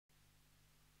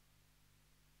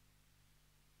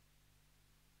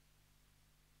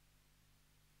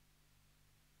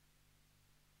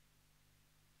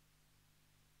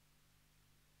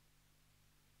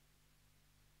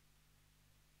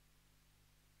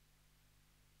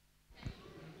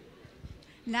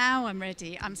Now I'm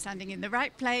ready. I'm standing in the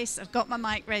right place. I've got my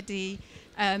mic ready.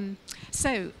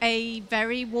 So a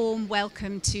very warm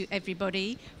welcome to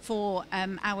everybody for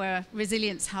our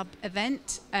Resilience Hub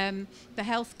event, the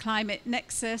Health Climate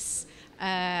Nexus,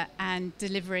 and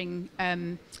delivering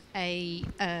get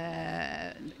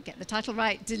the title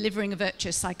right, delivering a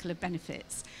virtuous cycle of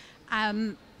benefits.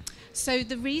 So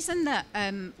the reason that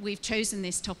we've chosen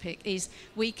this topic is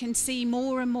we can see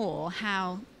more and more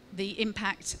how the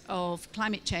impact of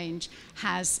climate change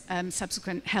has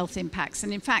subsequent health impacts.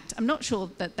 And in fact, I'm not sure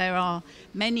that there are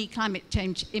many climate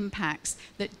change impacts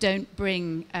that don't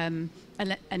bring an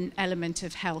element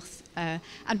of health.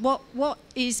 And what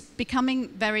is becoming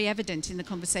very evident in the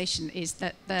conversation is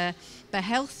that the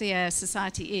healthier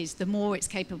society is, the more it's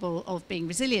capable of being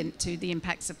resilient to the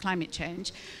impacts of climate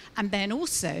change. And then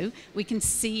also, we can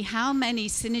see how many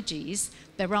synergies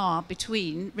there are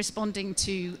between responding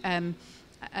to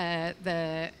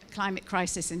the climate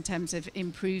crisis in terms of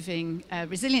improving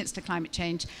resilience to climate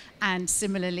change and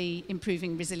similarly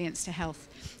improving resilience to health.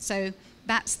 So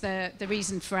that's the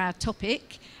reason for our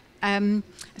topic.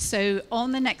 So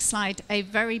on the next slide, a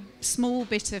very small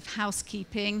bit of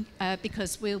housekeeping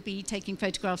because we'll be taking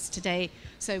photographs today.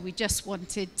 So we just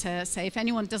wanted to say if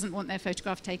anyone doesn't want their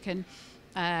photograph taken,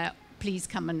 please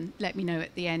come and let me know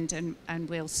at the end and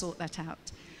we'll sort that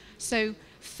out. So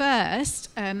first,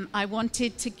 I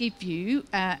wanted to give you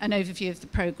an overview of the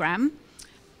programme,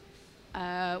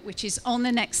 which is on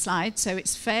the next slide. So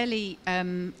it's fairly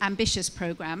ambitious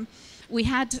programme. We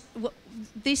had,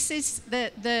 this is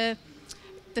the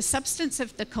substance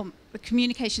of the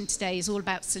communication today is all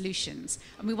about solutions.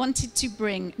 And we wanted to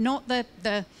bring not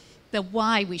the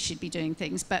why we should be doing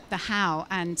things, but the how,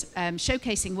 and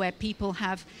showcasing where people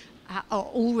are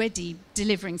already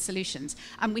delivering solutions.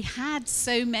 And we had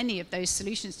so many of those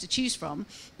solutions to choose from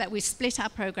that we split our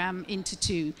program into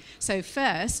two. So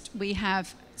first, we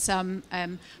have some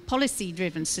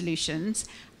policy-driven solutions,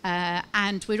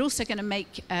 and we're also going to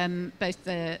make both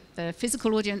the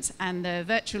physical audience and the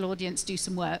virtual audience do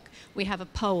some work. We have a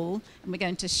poll, and we're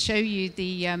going to show you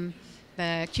the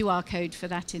QR code for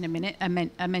that in a minute, a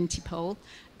Menti poll.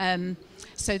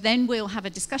 So then we'll have a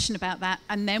discussion about that,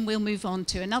 and then we'll move on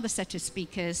to another set of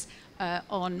speakers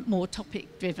on more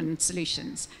topic-driven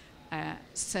solutions.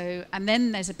 And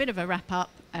then there's a bit of a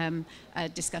wrap-up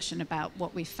discussion about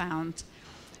what we found.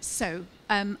 So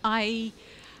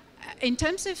in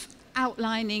terms of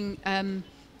outlining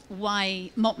why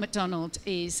Mott MacDonald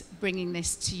is bringing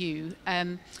this to you,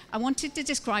 I wanted to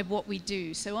describe what we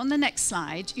do. So on the next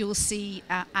slide, you'll see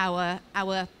our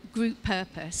group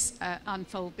purpose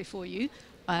unfold before you.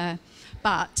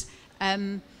 But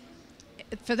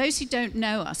for those who don't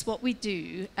know us, what we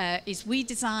do is we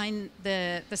design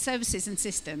the services and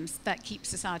systems that keep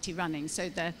society running. So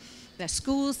the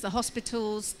schools, the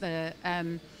hospitals, the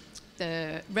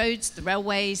roads, the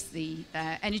railways, the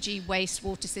energy, waste,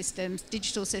 water systems,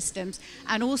 digital systems,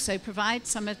 and also provide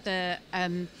some of the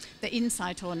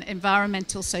insight on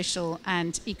environmental, social,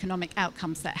 and economic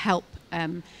outcomes that help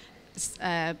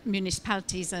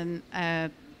municipalities and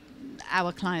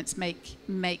our clients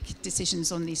make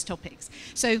decisions on these topics.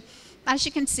 So as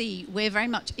you can see, we're very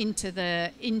much into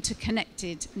the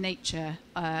interconnected nature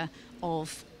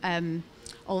of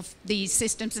these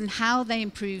systems and how they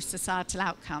improve societal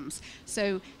outcomes.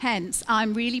 So hence,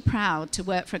 I'm really proud to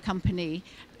work for a company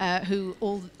who,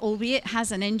 albeit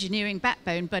has an engineering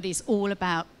backbone, but is all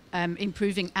about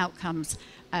improving outcomes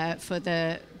for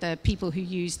the people who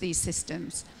use these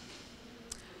systems.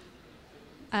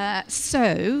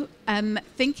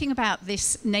 Thinking about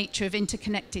this nature of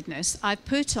interconnectedness, I've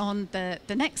put on the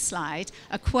next slide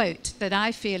a quote that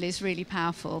I feel is really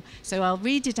powerful. So I'll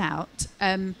read it out.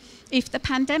 If the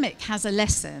pandemic has a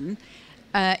lesson,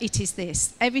 it is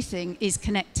this: everything is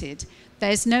connected.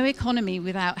 There's no economy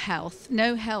without health,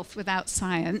 no health without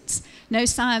science, no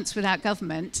science without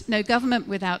government, no government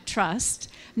without trust,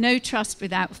 no trust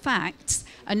without facts,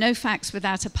 and no facts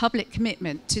without a public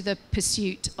commitment to the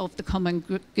pursuit of the common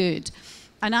good.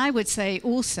 And I would say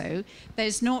also,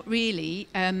 there's not really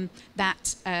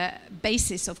that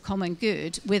basis of common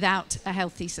good without a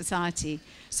healthy society.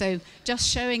 So just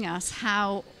showing us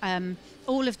how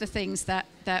all of the things that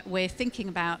we're thinking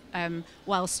about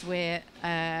whilst we're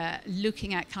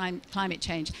looking at climate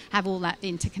change have all that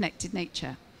interconnected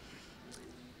nature.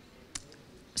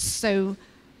 So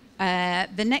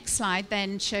the next slide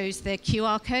then shows the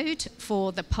QR code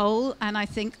for the poll, and I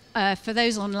think for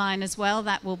those online as well,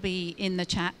 that will be in the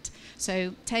chat.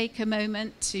 So take a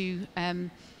moment to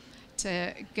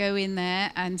go in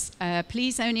there, and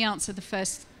please only answer the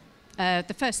first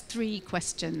 3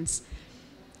 questions.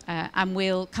 and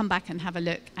we'll come back and have a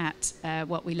look at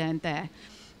what we learned there.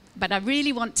 But I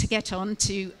really want to get on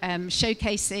to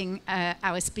showcasing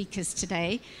our speakers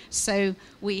today. So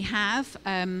we have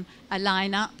a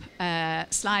lineup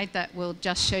slide that will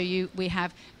just show you. We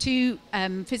have two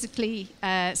physically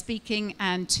speaking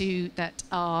and two that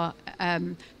are,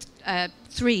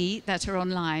 three that are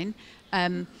online.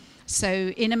 So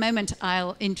in a moment,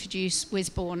 I'll introduce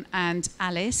Wisborn and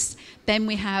Alice. Then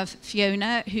we have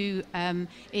Fiona, who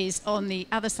is on the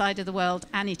other side of the world,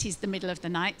 and it is the middle of the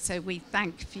night, so we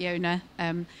thank Fiona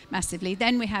massively.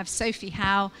 Then we have Sophie,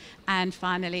 Howe, and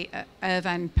finally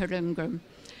Irvan Perungrum.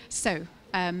 So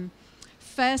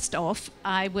first off,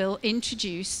 I will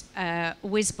introduce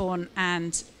Wisborn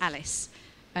and Alice.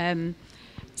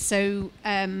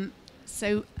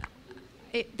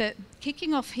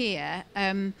 Kicking off here,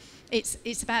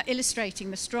 it's about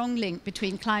illustrating the strong link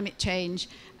between climate change,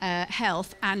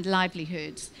 health and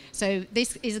livelihoods. So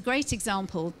this is a great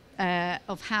example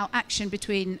of how action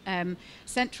between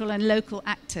central and local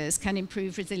actors can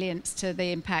improve resilience to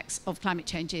the impacts of climate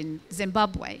change in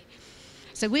Zimbabwe.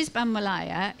 So Wisborn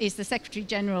Malaya is the Secretary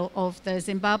General of the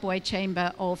Zimbabwe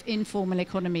Chamber of Informal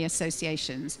Economy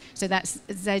Associations. So that's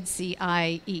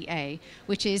ZCIEA,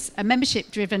 which is a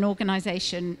membership-driven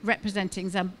organisation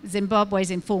representing Zimbabwe's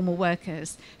informal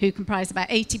workers, who comprise about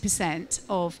 80%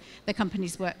 of the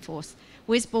company's workforce.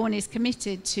 Wisborn is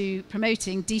committed to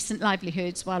promoting decent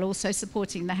livelihoods while also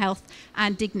supporting the health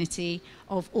and dignity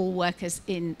of all workers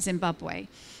in Zimbabwe.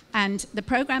 And the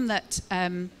programme that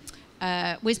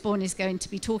Wisborn is going to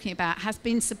be talking about has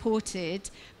been supported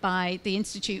by the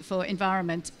Institute for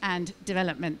Environment and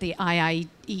Development, the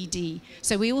IIED.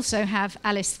 So we also have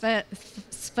Alice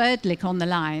Sverdlik on the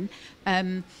line.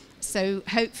 So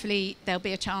hopefully there'll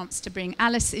be a chance to bring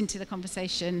Alice into the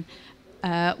conversation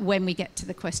when we get to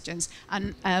the questions.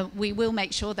 And we will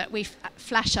make sure that we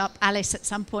flash up Alice at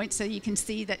some point so you can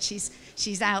see that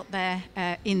she's out there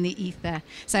in the ether.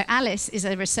 So Alice is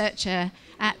a researcher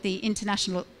at the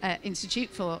International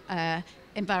Institute for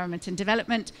Environment and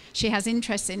Development. She has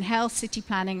interests in health, city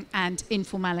planning and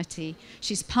informality.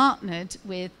 She's partnered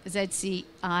with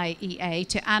ZCIEA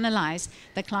to analyse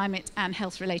the climate and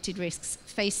health related risks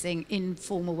facing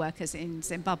informal workers in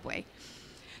Zimbabwe.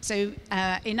 So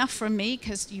enough from me,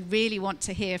 because you really want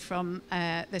to hear from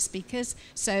the speakers.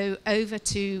 So over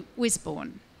to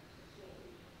Wisborn.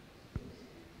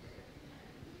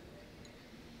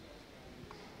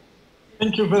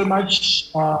 Thank you very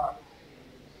much. Shall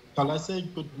I say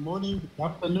good morning, good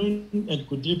afternoon, and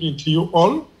good evening to you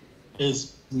all,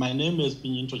 as my name has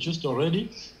been introduced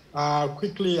already.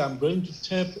 Quickly, I'm going to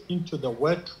tap into the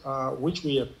work which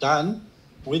we have done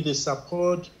with the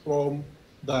support from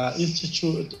the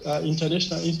Institute,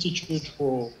 International Institute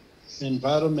for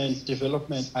Environment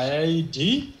Development,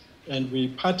 IIED, and we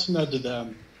partnered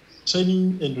the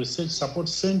Training and Research Support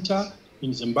Center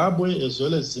in Zimbabwe, as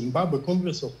well as Zimbabwe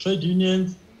Congress of Trade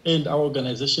Unions and our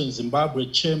organization, Zimbabwe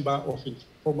Chamber of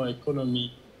Informal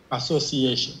Economy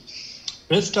Association.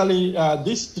 Basically,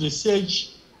 this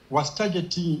research was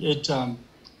targeting at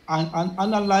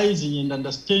analyzing and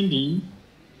understanding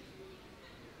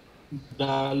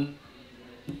the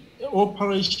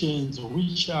operations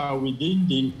which are within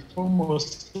the informal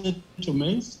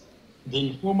settlements, the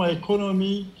informal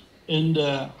economy, and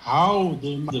how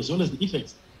they, as well as the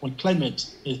effects on climate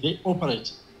as they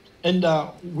operate. And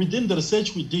within the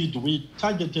research we did, we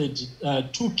targeted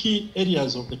two key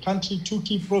areas of the country, two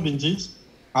key provinces,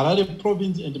 Harare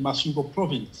province and Masvingo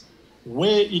province,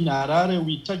 where in Harare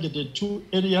we targeted two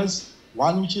areas,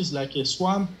 one which is like a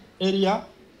swamp area,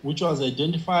 which was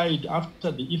identified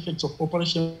after the effects of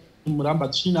Operation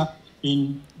Murambatsvina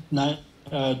in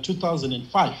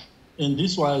 2005. And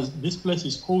this place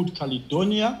is called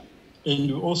Caledonia,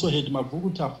 and we also had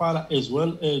Mavuku Tafara as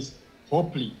well as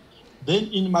Hopley. Then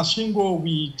in Masvingo,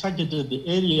 we targeted the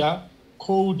area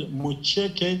called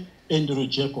Mucheke and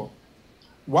Rujeko.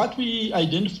 What we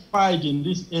identified in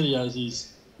these areas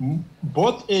is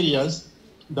both areas,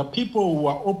 the people who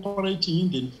are operating in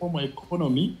the informal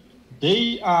economy,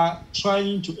 they are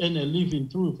trying to earn a living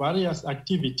through various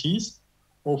activities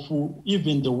of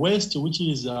even the waste, which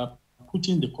is put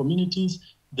in the communities.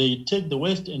 They take the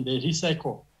waste and they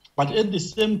recycle. But at the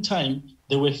same time,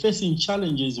 they were facing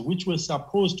challenges which were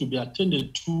supposed to be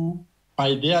attended to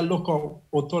by their local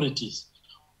authorities.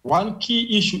 One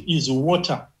key issue is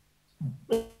water.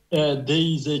 There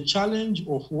is a challenge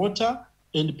of water,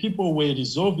 and people were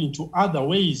resolving to other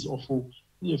ways of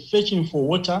fetching for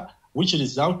water, which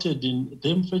resulted in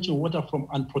them fetching water from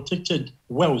unprotected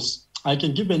wells. I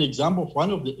can give an example of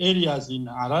one of the areas in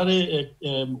Harare,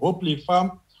 Hopley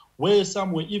Farm, where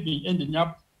some were even ending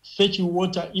up fetching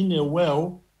water in a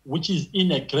well, which is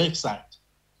in a gravesite.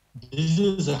 This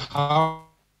is how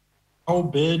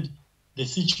bad the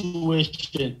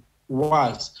situation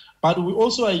was. But we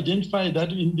also identified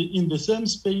that in the same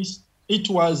space, it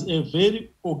was a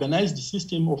very organized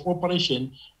system of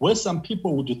operation where some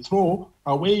people would throw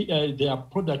away their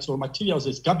products or materials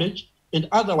as garbage, and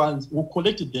other ones who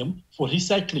collected them for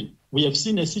recycling. We have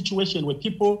seen a situation where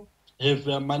people have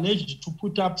managed to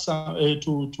put up some,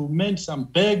 to mend some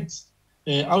bags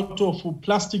out of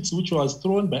plastics which was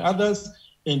thrown by others,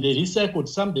 and they recycled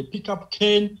some. They pick up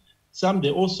cane, some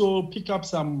they also pick up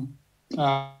some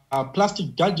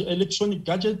plastic electronic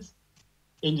gadgets,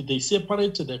 and they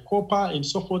separate the copper and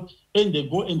so forth, and they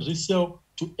go and resell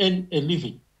to earn a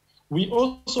living. We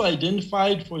also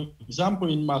identified, for example,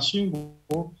 in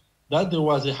Masvingo, that there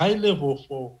was a high level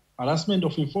for harassment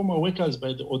of informal workers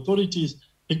by the authorities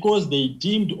because they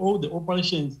deemed all the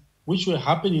operations which were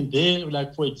happening there,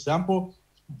 like, for example,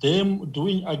 them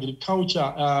doing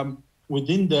agriculture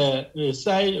within the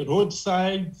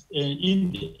roadsides and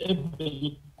in the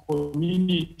urban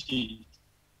community.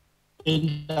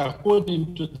 And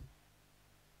according to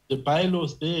the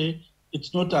bylaws there,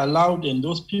 it's not allowed, and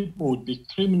those people would be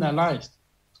criminalized.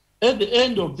 At the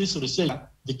end of this research,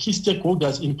 the key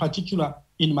stakeholders, in particular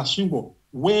in Masvingo,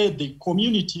 where the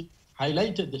community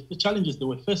highlighted the challenges they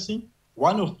were facing,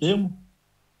 one of them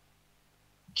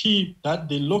key that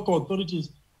the local authorities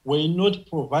were not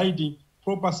providing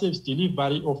proper service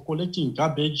delivery of collecting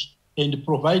garbage and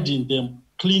providing them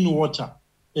clean water,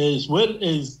 as well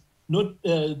as not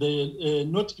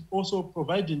also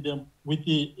providing them with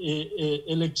the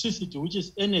electricity, which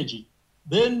is energy.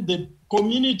 Then the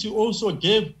community also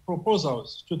gave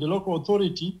proposals to the local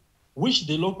authority, which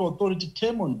the local authority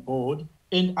came on board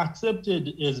and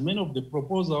accepted as many of the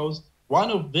proposals. One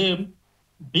of them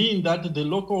being that the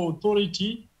local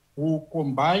authority will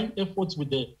combine efforts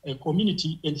with the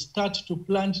community and start to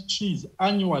plant trees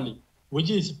annually,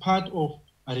 which is part of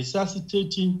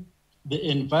resuscitating the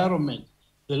environment.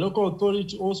 The local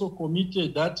authority also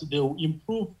committed that they will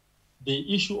improve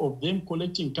the issue of them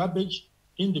collecting garbage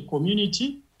in the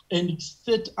community and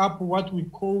set up what we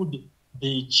called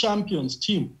the champions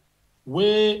team,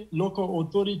 where local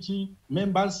authority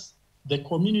members, the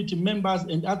community members,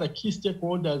 and other key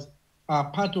stakeholders are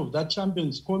part of that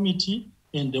champions committee,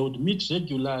 and they would meet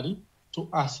regularly to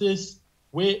assess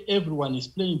where everyone is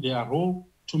playing their role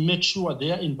to make sure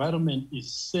their environment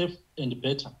is safe and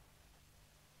better.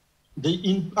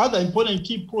 The other important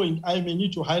key point I may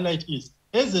need to highlight is,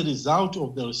 as a result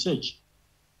of the research,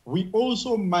 we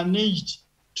also managed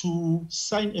to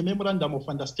sign a memorandum of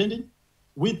understanding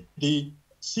with the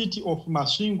city of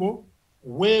Masvingo,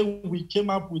 where we came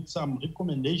up with some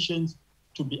recommendations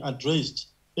to be addressed.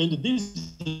 And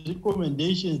these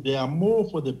recommendations, they are more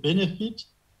for the benefit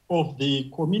of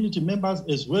the community members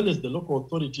as well as the local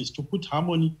authorities to put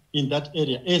harmony in that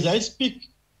area. As I speak,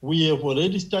 we have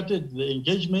already started the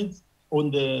engagements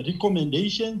on the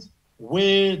recommendations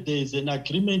where there's an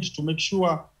agreement to make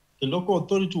sure the local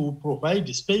authority will provide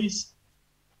the space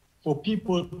for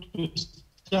people to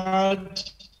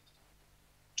start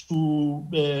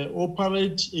to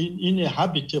operate in a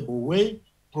habitable way,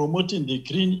 promoting the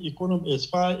green economy as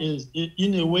far as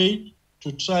in a way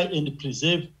to try and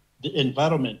preserve the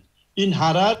environment. In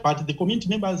Harare, but the community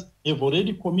members have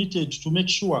already committed to make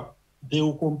sure they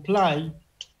will comply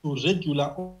to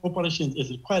regular operations as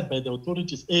required by the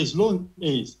authorities, as long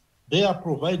as they are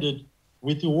provided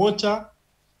with water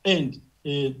and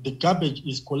the garbage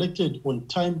is collected on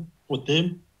time for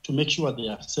them to make sure they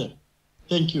are safe.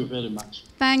 Thank you very much.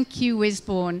 Thank you,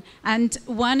 Wisborn. And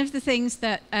one of the things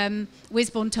that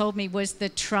Wisborn told me was the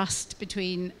trust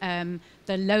between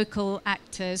the local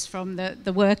actors from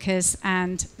the workers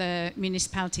and the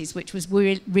municipalities, which was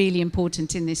really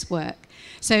important in this work.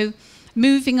 So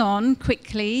moving on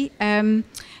quickly.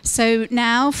 So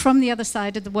now, from the other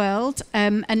side of the world,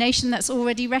 a nation that's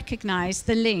already recognised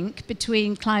the link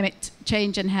between climate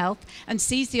change and health and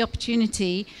sees the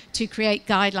opportunity to create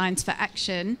guidelines for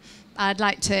action, I'd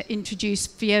like to introduce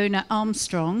Fiona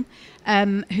Armstrong,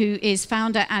 who is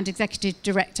founder and executive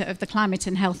director of the Climate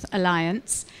and Health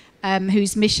Alliance,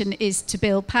 whose mission is to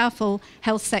build powerful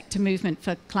health sector movement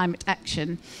for climate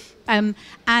action.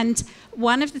 And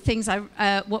one of the things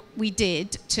what we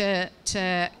did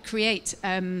to create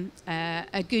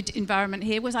a good environment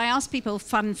here was I asked people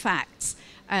fun facts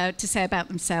to say about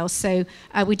themselves. So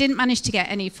we didn't manage to get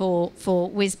any for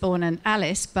Wisborn and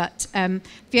Alice, but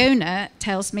Fiona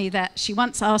tells me that she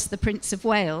once asked the Prince of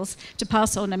Wales to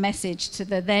pass on a message to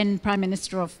the then Prime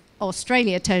Minister of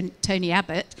Australia, Tony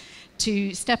Abbott,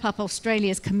 to step up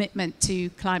Australia's commitment to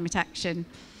climate action.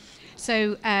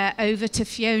 So over to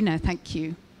Fiona, thank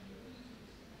you.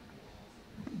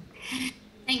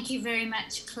 Thank you very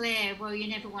much, Claire. Well, you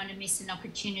never want to miss an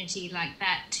opportunity like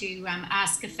that to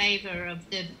ask a favour of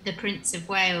the Prince of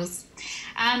Wales.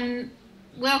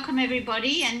 Welcome,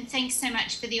 everybody, and thanks so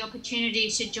much for the opportunity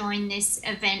to join this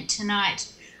event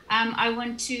tonight. I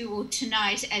want to, or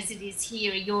tonight as it is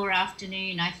here, your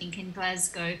afternoon, I think, in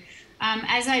Glasgow.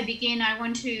 As I begin, I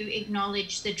want to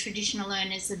acknowledge the traditional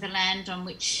owners of the land from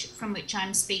which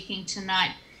I'm speaking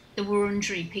tonight, the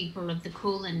Wurundjeri people of the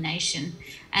Kulin Nation,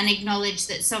 and acknowledge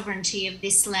that sovereignty of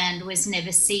this land was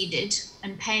never ceded,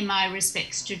 and pay my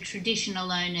respects to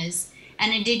traditional owners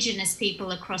and Indigenous people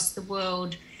across the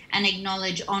world, and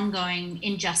acknowledge ongoing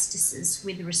injustices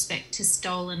with respect to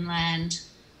stolen land.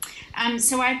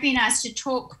 So I've been asked to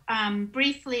talk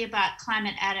briefly about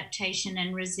climate adaptation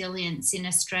and resilience in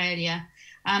Australia.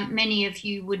 Many of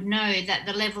you would know that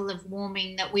the level of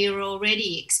warming that we are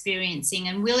already experiencing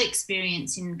and will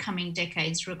experience in coming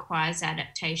decades requires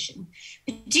adaptation,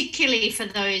 particularly for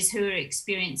those who are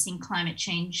experiencing climate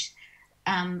change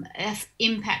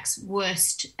impacts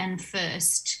worst and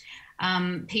first.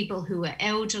 People who are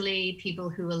elderly, people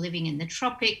who are living in the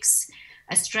tropics,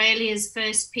 Australia's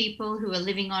first people who are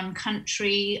living on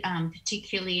country,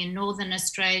 particularly in Northern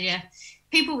Australia,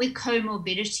 people with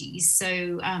comorbidities.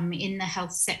 So in the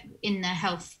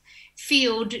health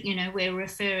field, you know, we're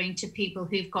referring to people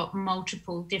who've got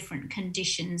multiple different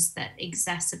conditions that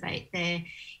exacerbate their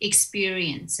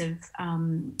experience of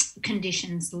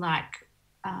conditions like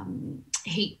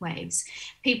heat waves,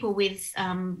 people with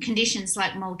conditions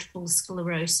like multiple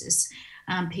sclerosis,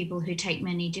 people who take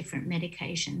many different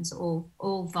medications,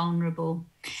 all vulnerable.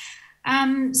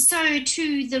 So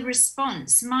to the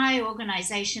response, my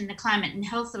organisation, the Climate and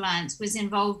Health Alliance, was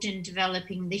involved in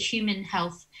developing the Human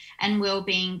Health and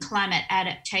Wellbeing Climate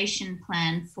Adaptation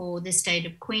Plan for the state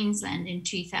of Queensland in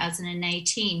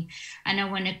 2018. And I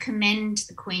want to commend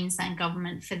the Queensland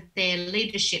government for their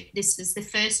leadership. This was the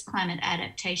first climate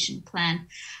adaptation plan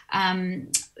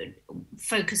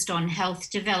focused on health,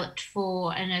 developed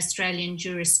for an Australian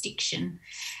jurisdiction.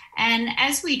 And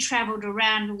as we travelled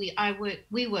around,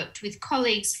 we worked with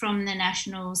colleagues from the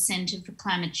National Centre for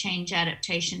Climate Change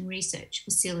Adaptation Research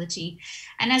Facility.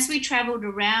 And as we travelled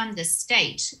around the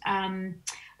state,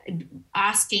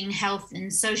 asking health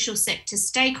and social sector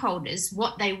stakeholders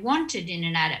what they wanted in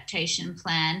an adaptation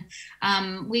plan,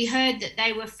 we heard that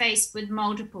they were faced with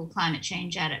multiple climate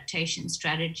change adaptation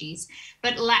strategies,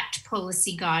 but lacked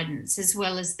policy guidance as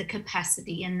well as the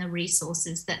capacity and the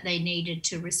resources that they needed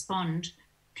to respond.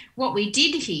 What we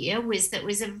did hear was that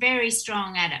was a very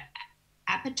strong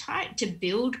appetite to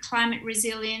build climate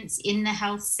resilience in the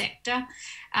health sector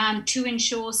to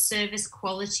ensure service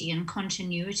quality and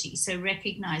continuity. So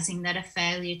recognising that a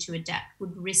failure to adapt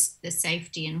would risk the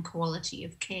safety and quality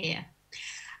of care.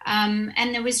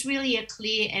 And there was really a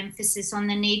clear emphasis on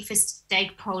the need for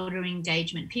stakeholder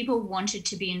engagement. People wanted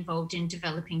to be involved in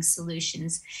developing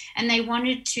solutions, and they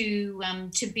wanted to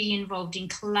be involved in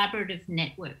collaborative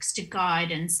networks to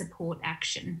guide and support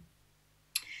action.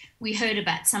 We heard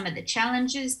about some of the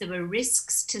challenges. There were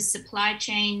risks to supply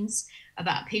chains,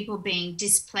 about people being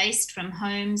displaced from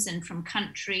homes and from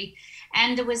country,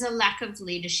 and there was a lack of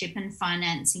leadership and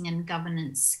financing and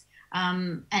governance.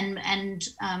 And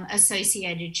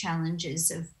associated challenges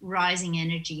of rising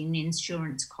energy and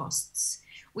insurance costs.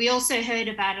 We also heard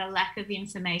about a lack of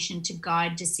information to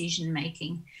guide decision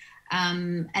making,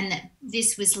 and that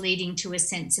this was leading to a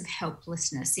sense of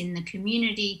helplessness in the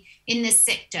community, in the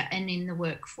sector, and in the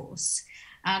workforce,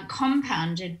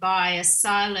 compounded by a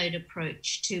siloed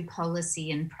approach to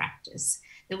policy and practice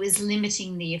that was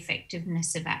limiting the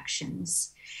effectiveness of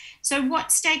actions. So what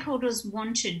stakeholders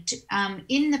wanted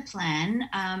in the plan,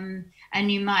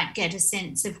 and you might get a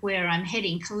sense of where I'm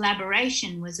heading,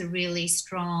 collaboration was a really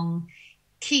strong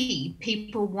key.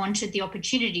 People wanted the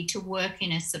opportunity to work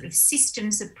in a sort of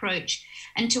systems approach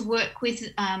and to work with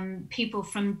people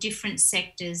from different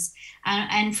sectors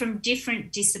and from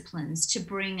different disciplines to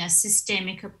bring a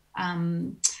systemic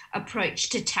approach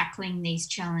to tackling these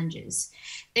challenges.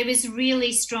 There was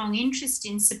really strong interest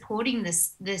in supporting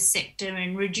the sector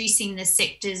and reducing the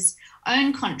sector's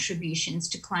own contributions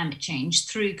to climate change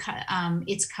through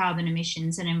its carbon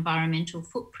emissions and environmental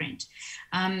footprint.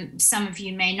 Some of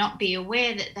you may not be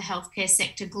aware that the healthcare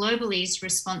sector globally is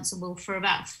responsible for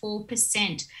about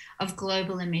 4% of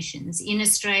global emissions. In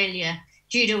Australia,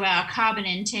 due to our carbon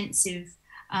intensive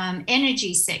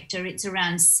energy sector, it's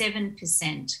around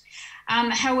 7%.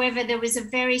 However, there was a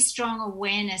very strong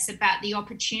awareness about the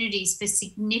opportunities for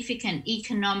significant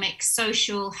economic,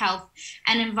 social, health,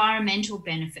 and environmental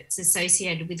benefits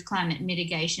associated with climate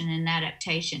mitigation and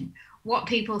adaptation. what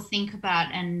people think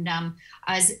about and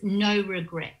as no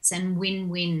regrets and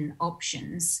win-win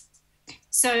options.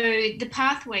 So the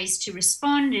pathways to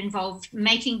respond involve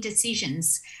making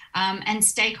decisions, and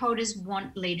stakeholders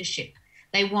want leadership.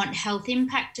 They want health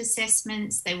impact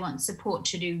assessments, they want support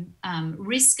to do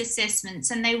risk assessments,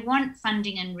 and they want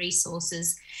funding and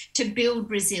resources to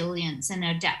build resilience and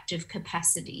adaptive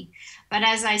capacity. But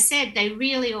as I said, they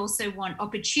really also want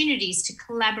opportunities to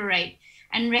collaborate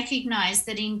and recognise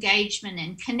that engagement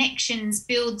and connections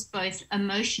builds both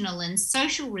emotional and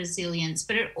social resilience,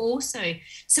 but it also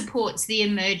supports the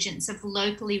emergence of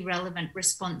locally relevant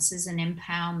responses and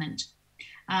empowerment.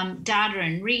 Data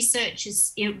and research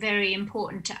is very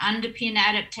important to underpin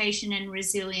adaptation and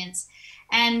resilience.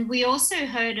 And we also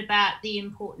heard about the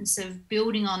importance of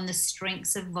building on the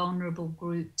strengths of vulnerable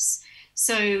groups.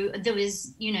 So there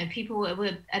was, people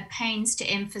were at pains to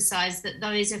emphasize that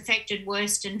those affected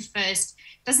worst and first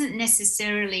doesn't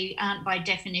necessarily, aren't by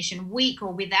definition weak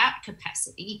or without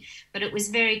capacity, but it was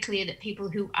very clear that people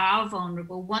who are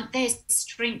vulnerable want their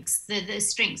strengths, the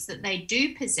strengths that they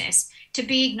do possess, to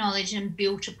be acknowledged and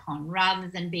built upon rather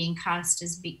than being cast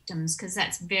as victims, because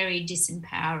that's very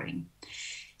disempowering.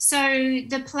 So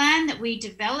the plan that we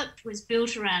developed was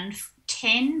built around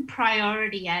 10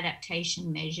 priority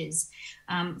adaptation measures,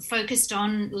 focused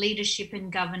on leadership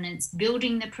and governance,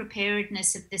 building the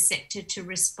preparedness of the sector to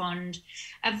respond,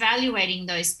 evaluating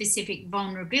those specific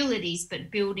vulnerabilities, but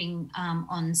building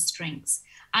on strengths.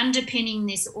 Underpinning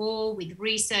this all with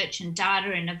research and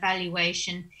data and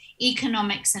evaluation,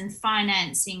 economics and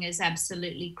financing is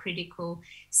absolutely critical,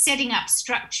 setting up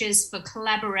structures for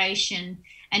collaboration,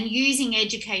 and using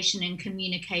education and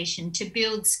communication to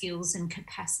build skills and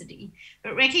capacity,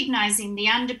 but recognising the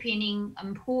underpinning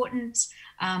importance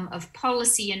of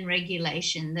policy and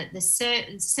regulation, that the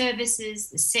services,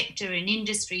 the sector and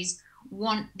industries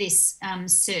want this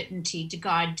certainty to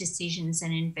guide decisions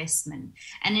and investment,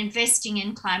 and investing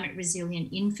in climate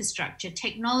resilient infrastructure,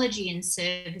 technology and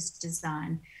service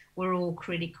design were all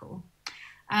critical.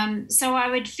 So I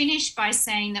would finish by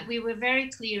saying that we were very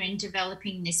clear in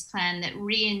developing this plan that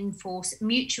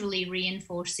mutually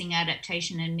reinforcing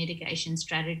adaptation and mitigation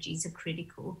strategies are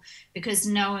critical, because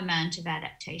no amount of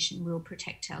adaptation will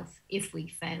protect health if we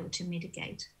fail to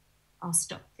mitigate. I'll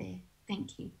stop there.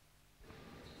 Thank you.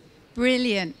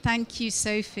 Brilliant. Thank you,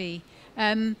 Sophie.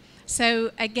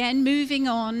 So again, moving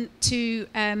on to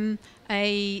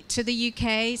the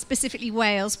UK, specifically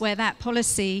Wales, where that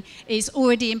policy is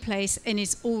already in place and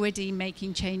is already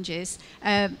making changes.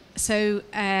 So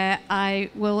I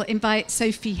will invite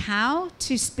Sophie Howe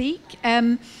to speak.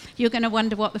 You're going to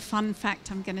wonder what the fun fact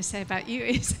I'm going to say about you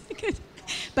is.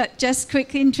 But just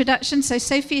quick introduction. So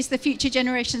Sophie is the Future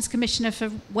Generations Commissioner for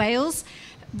Wales.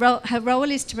 Her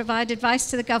role is to provide advice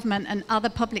to the government and other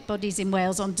public bodies in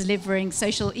Wales on delivering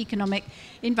social, economic,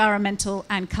 environmental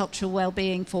and cultural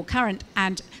well-being for current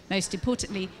and, most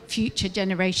importantly, future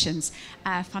generations.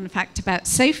 Fun fact about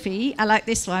Sophie, I like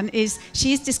this one, is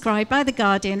she is described by The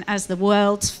Guardian as the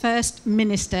world's first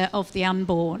minister of the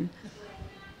unborn.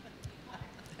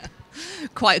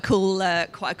 Quite a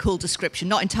cool description.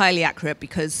 Not entirely accurate,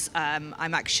 because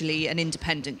I'm actually an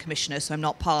independent commissioner, so I'm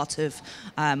not part of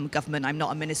government. I'm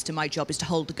not a minister. My job is to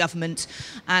hold the government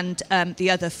and the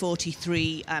other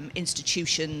 43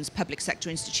 institutions, public sector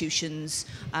institutions,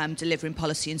 delivering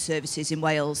policy and services in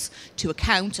Wales to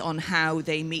account on how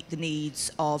they meet the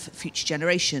needs of future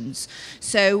generations.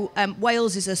 So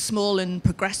Wales is a small and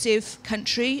progressive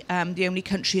country, the only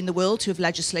country in the world to have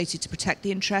legislated to protect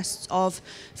the interests of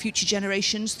future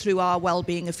generations through our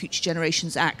Wellbeing of Future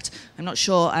Generations Act. I'm not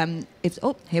sure if...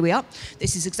 Oh, here we are.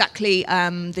 This is exactly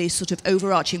the sort of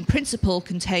overarching principle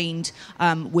contained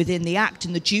within the Act,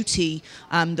 and the duty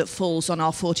that falls on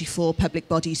our 44 public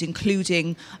bodies,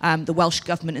 including the Welsh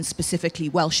Government and specifically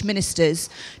Welsh ministers,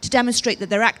 to demonstrate that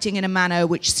they're acting in a manner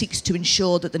which seeks to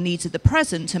ensure that the needs of the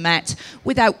present are met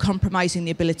without compromising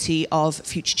the ability of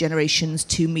future generations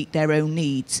to meet their own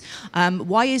needs.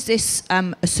 Why is this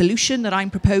a solution that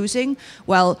I'm proposing?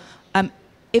 Well,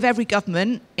 if every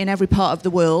government in every part of the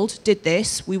world did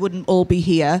this, we wouldn't all be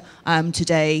here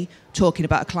today talking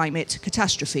about a climate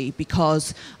catastrophe,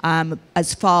 because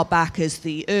as far back as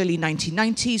the early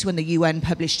 1990s, when the UN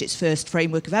published its first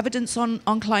framework of evidence on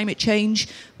climate change,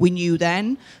 we knew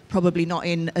then, probably not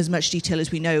in as much detail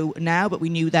as we know now, but we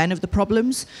knew then of the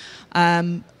problems.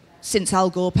 since Al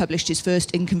Gore published his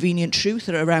first Inconvenient Truth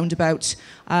at around about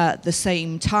the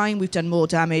same time. We've done more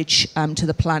damage to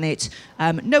the planet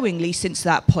knowingly since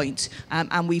that point.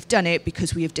 And we've done it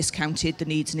because we have discounted the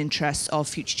needs and interests of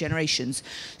future generations.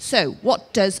 So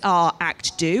what does our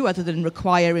Act do, other than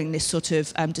requiring this sort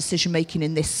of decision-making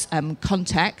in this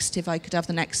context? If I could have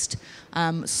the next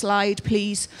slide,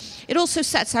 please. It also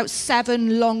sets out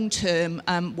 7 long-term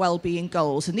wellbeing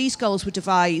goals. And these goals were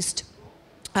devised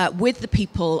with the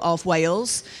people of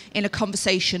Wales in a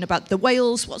conversation about the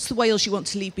Wales, what's the Wales you want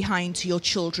to leave behind to your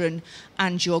children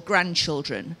and your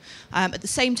grandchildren. At the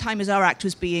same time as our Act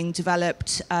was being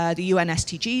developed, the UN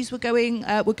SDGs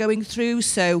were going through,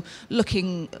 so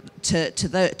looking to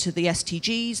the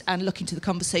SDGs and looking to the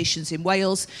conversations in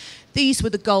Wales. These were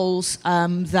the goals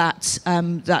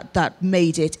that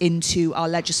made it into our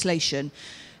legislation.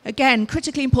 Again,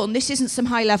 critically important, this isn't some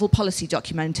high-level policy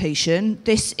documentation.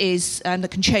 This is,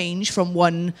 that can change from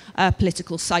one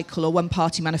political cycle or one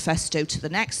party manifesto to the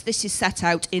next. This is set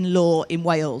out in law in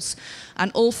Wales.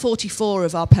 And all 44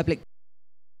 of our public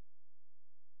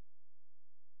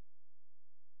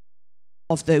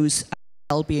of those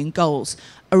wellbeing goals,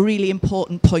 a really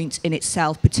important point in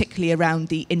itself, particularly around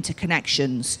the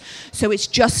interconnections. So it's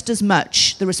just as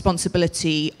much the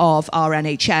responsibility of our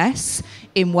NHS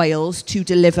in Wales to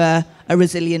deliver a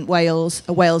resilient Wales,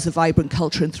 a Wales of vibrant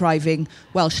culture and thriving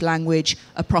Welsh language,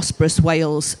 a prosperous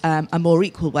Wales, a more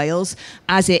equal Wales,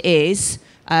 as it is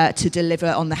to deliver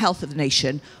on the health of the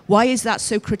nation. Why is that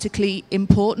so critically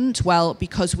important? Well,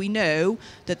 because we know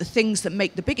that the things that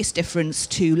make the biggest difference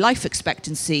to life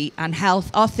expectancy and health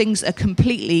are things that are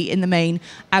completely, in the main,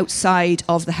 outside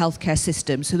of the healthcare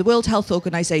system. So the World Health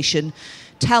Organization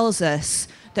tells us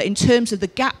that in terms of the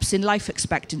gaps in life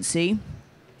expectancy,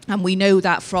 and we know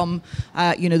that from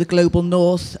the global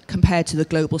north compared to the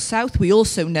global south. We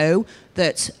also know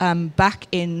that back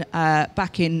in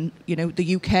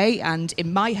the UK and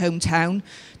in my hometown,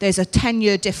 there's a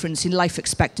 10-year difference in life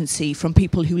expectancy from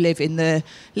people who live in the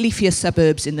leafier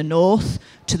suburbs in the north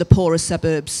to the poorer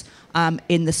suburbs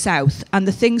in the south. And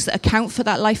the things that account for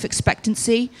that life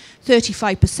expectancy,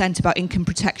 35% about income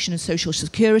protection and social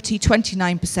security,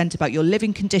 29% about your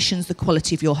living conditions, the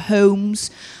quality of your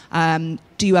homes,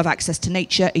 do you have access to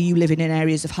nature, are you living in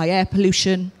areas of high air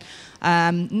pollution,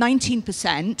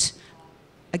 19%,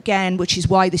 again, which is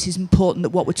why this is important,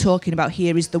 that what we're talking about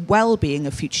here is the well-being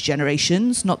of future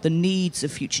generations, not the needs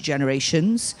of future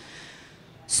generations.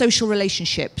 Social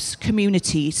relationships,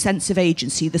 community, sense of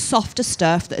agency, the softer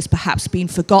stuff that has perhaps been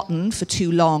forgotten for too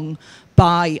long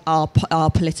by our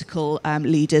political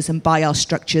leaders and by our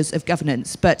structures of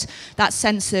governance. But that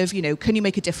sense of, can you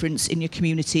make a difference in your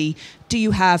community? Do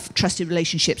you have trusted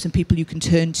relationships and people you can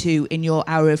turn to in your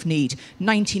hour of need?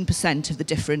 19% of the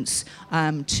difference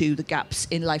to the gaps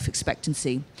in life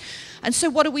expectancy. And so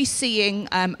what are we seeing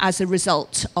as a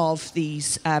result of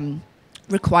these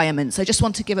requirements? I just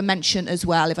want to give a mention as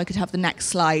well, if I could have the next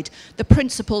slide, the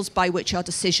principles by which our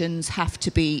decisions have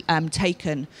to be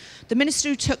taken. The minister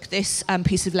who took this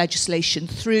piece of legislation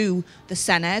through the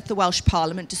Senedd, the Welsh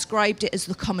Parliament, described it as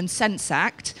the Common Sense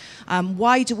Act.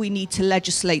 Why do we need to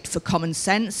legislate for common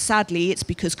sense? Sadly, it's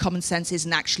because common sense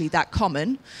isn't actually that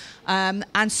common.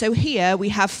 And so here we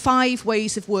have 5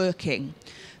 ways of working.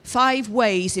 5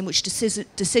 ways in which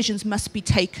decisions must be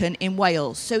taken in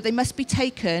Wales. So they must be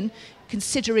taken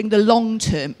considering the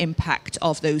long-term impact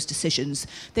of those decisions.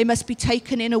 They must be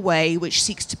taken in a way which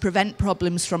seeks to prevent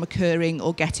problems from occurring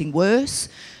or getting worse.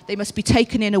 They must be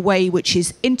taken in a way which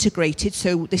is integrated,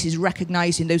 so this is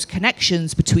recognising those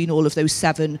connections between all of those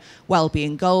 7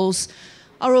 wellbeing goals.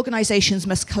 Our organisations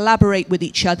must collaborate with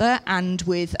each other and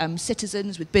with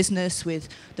citizens, with business, with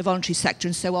the voluntary sector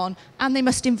and so on, and they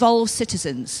must involve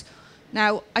citizens.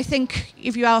 Now, I think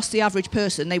if you ask the average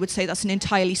person, they would say that's an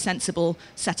entirely sensible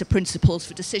set of principles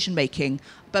for decision-making,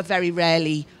 but very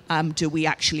rarely do we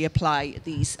actually apply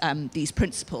these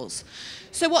principles.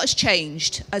 So what has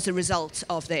changed as a result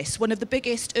of this? One of the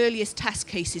biggest, earliest test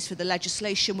cases for the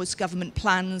legislation was government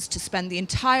plans to spend the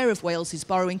entire of Wales's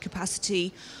borrowing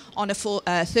capacity on a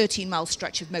 13-mile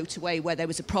stretch of motorway where there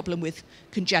was a problem with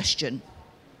congestion.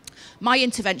 My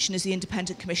intervention as the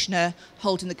Independent Commissioner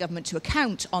holding the government to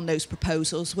account on those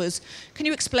proposals was, can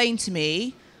you explain to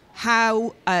me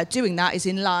how doing that is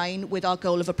in line with our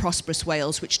goal of a prosperous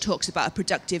Wales, which talks about a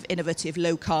productive, innovative,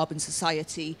 low-carbon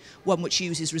society, one which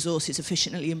uses resources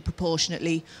efficiently and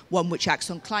proportionately, one which acts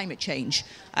on climate change.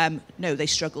 No, they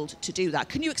struggled to do that.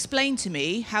 Can you explain to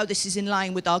me how this is in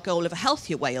line with our goal of a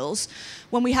healthier Wales?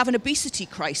 When we have an obesity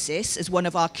crisis as one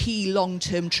of our key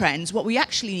long-term trends, what we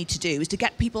actually need to do is to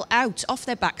get people out, off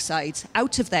their backsides,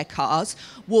 out of their cars,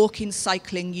 walking,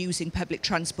 cycling, using public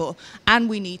transport, and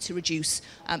we need to reduce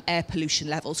air pollution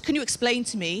levels. Can you explain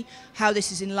to me how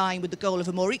this is in line with the goal of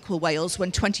a more equal Wales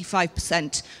when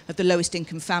 25% of the lowest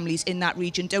income families in that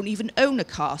region don't even own a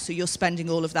car, so you're spending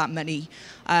all of that money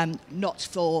not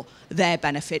for their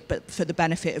benefit but for the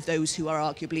benefit of those who are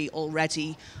arguably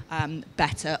already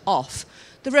better off?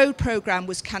 The road programme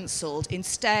was cancelled.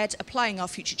 Instead, applying our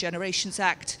Future Generations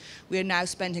Act, we are now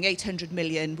spending 800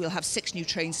 million. We'll have 6 new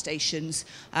train stations,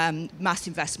 mass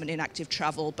investment in active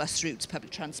travel, bus routes,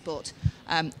 public transport,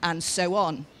 and so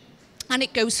on. And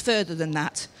it goes further than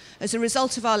that. As a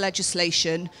result of our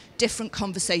legislation, different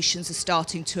conversations are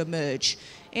starting to emerge.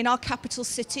 In our capital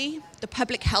city, the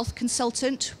public health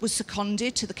consultant was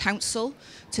seconded to the council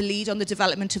to lead on the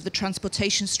development of the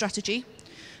transportation strategy.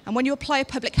 And when you apply a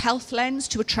public health lens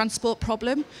to a transport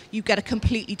problem, you get a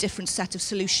completely different set of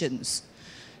solutions.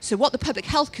 So what the public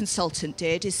health consultant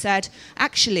did is said,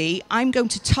 actually, I'm going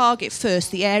to target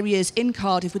first the areas in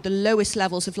Cardiff with the lowest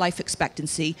levels of life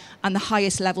expectancy and the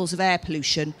highest levels of air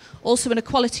pollution. Also an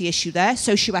equality issue there,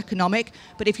 socioeconomic,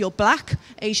 but if you're black,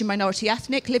 Asian minority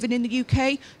ethnic, living in the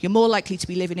UK, you're more likely to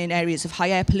be living in areas of high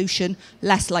air pollution,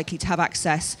 less likely to have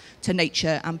access to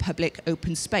nature and public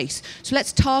open space. So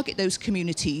let's target those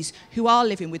communities who are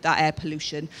living with that air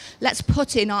pollution. Let's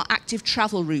put in our active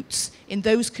travel routes in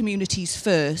those communities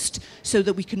first so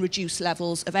that we can reduce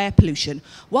levels of air pollution.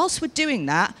 Whilst we're doing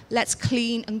that, let's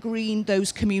clean and green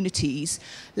those communities.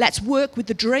 Let's work with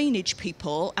the drainage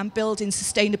people and build in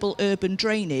sustainable urban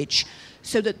drainage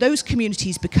so that those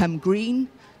communities become green.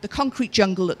 The concrete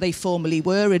jungle that they formerly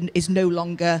were is no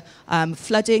longer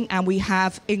flooding, and we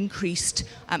have increased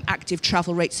active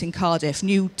travel rates in Cardiff.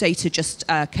 New data just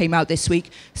came out this week,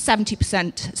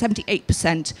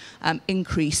 78%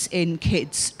 increase in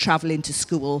kids travelling to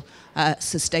school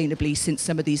sustainably since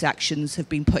some of these actions have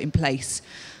been put in place.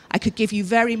 I could give you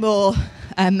many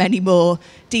more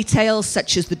details,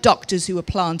 such as the doctors who are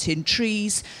planting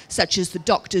trees, such as the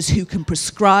doctors who can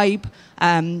prescribe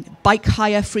bike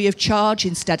hire free of charge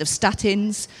instead of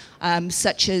statins,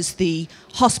 such as the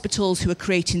hospitals who are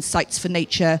creating sites for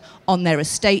nature on their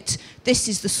estate. This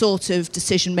is the sort of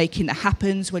decision-making that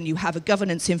happens when you have a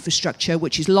governance infrastructure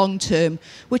which is long-term,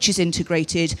 which is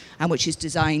integrated, and which is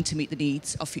designed to meet the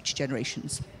needs of future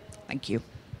generations. Thank you.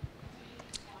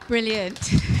 Brilliant.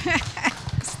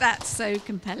 That's so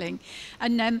compelling.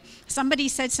 And somebody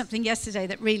said something yesterday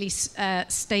that really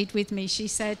stayed with me. She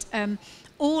said,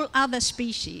 all other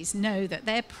species know that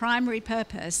their primary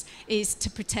purpose is to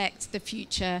protect the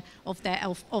future of their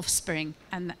offspring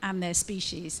and their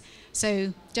species.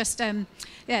 So just,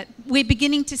 yeah, we're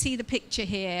beginning to see the picture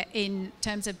here in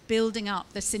terms of building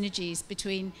up the synergies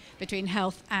between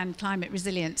health and climate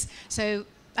resilience. So,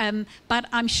 but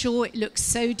I'm sure it looks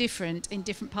so different in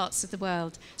different parts of the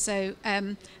world. So,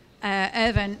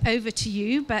 Irvin, over to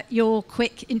you, but your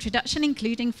quick introduction,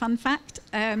 including fun fact.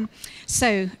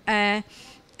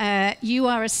 You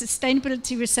are a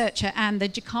sustainability researcher and the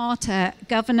Jakarta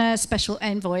Governor Special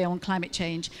Envoy on Climate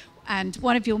Change. And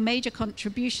one of your major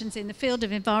contributions in the field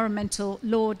of environmental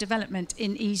law development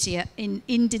in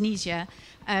Indonesia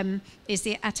is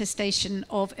the Attestation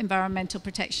of Environmental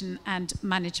Protection and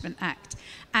Management Act.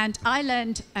 And I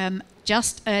learned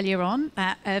just earlier on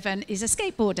that Irvin is a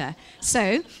skateboarder.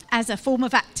 So as a form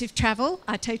of active travel,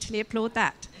 I totally applaud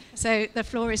that. So the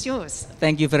floor is yours.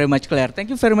 Thank you very much, Claire. Thank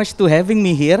you very much to having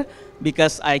me here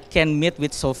because I can meet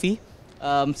with Sophie.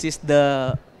 She's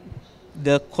the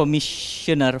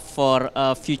commissioner for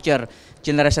Future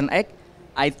Generation Act.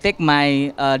 I take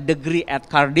my degree at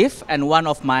Cardiff, and one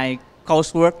of my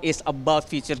coursework is about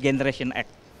Future Generation Act.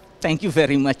 Thank you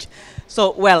very much.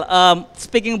 So, well,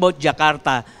 speaking about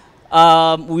Jakarta,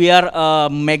 we are a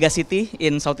mega city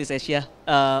in Southeast Asia.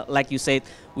 Like you said,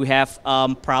 we have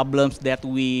problems that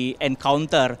we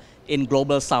encounter in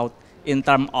Global South in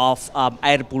terms of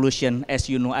air pollution. As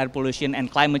you know, air pollution and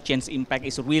climate change impact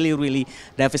is really, really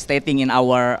devastating in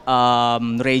our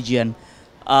region.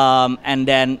 And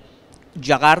then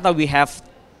Jakarta, we have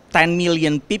 10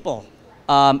 million people,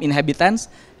 inhabitants,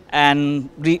 and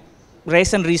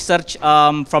recent research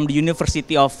from the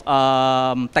University of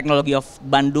Technology of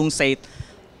Bandung said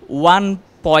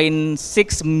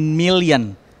 1.6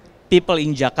 million people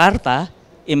in Jakarta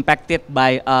impacted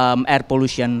by air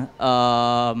pollution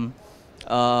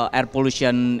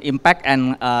impact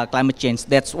and climate change.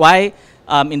 That's why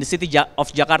in the city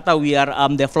of Jakarta we are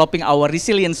developing our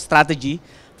resilience strategy,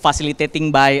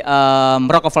 facilitating by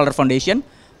Rockefeller Foundation,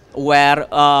 where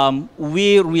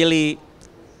we really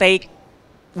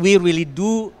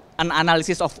do an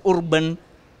analysis of urban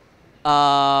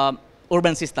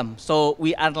system. So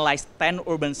we analyze 10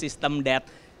 urban systems that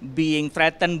being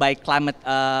threatened by climate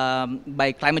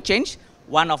change.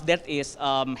 One of that is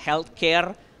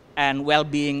healthcare and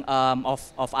well-being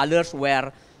of others,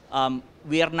 where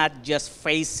we are not just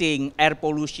facing air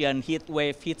pollution, heat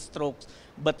wave, heat strokes,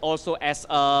 but also as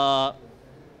a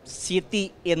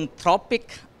city in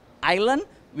tropic island,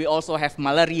 we also have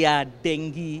malaria,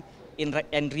 dengue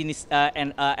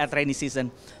at rainy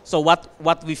season. So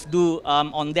what we do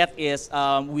on that is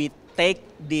we take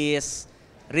this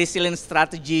resilience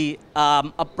strategy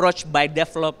approach by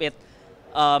develop it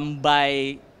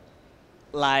by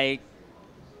like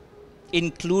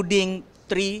including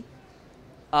three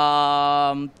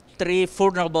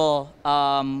vulnerable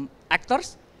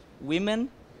actors: women,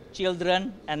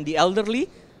 children, and the elderly,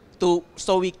 so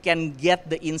we can get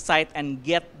the insight and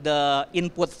get the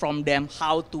input from them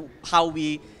how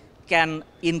we can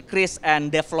increase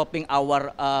and developing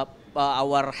our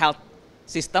health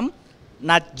system,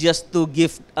 not just to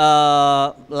give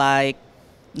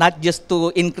not just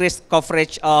to increase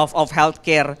coverage of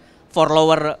healthcare for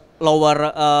lower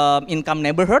income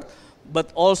neighborhood,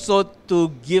 but also to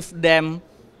give them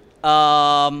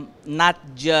not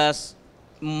just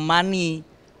money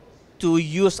to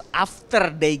use after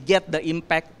they get the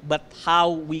impact, but how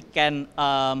we can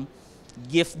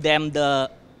give them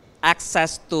the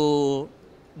access to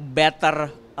better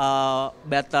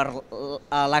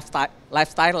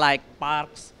lifestyle like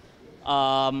parks,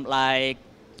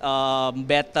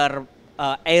 better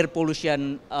air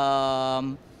pollution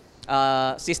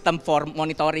system for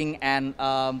monitoring and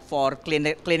for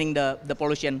cleaning the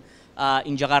pollution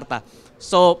in Jakarta.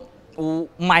 So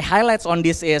my highlights on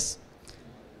this is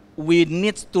we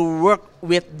need to work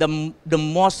with the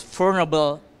most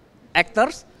vulnerable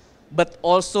actors, but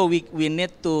also we need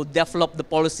to develop the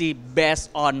policy based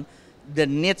on the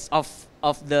needs of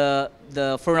the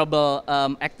vulnerable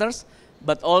actors.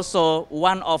 But also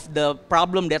one of the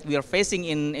problem that we are facing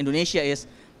in Indonesia is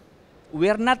we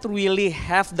are not really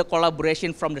have the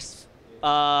collaboration from the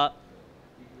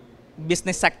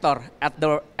business sector at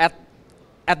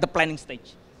the planning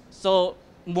stage. So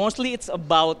mostly it's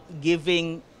about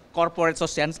giving corporate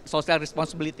social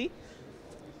responsibility.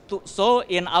 So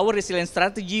in our resilience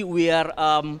strategy, we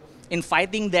are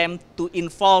inviting them to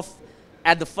involve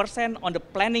at the first hand on the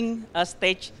planning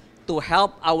stage to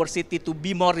help our city to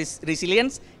be more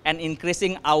resilient and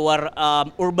increasing our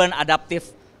urban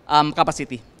adaptive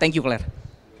capacity. Thank you, Claire.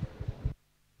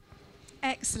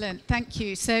 Excellent, thank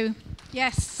you. So,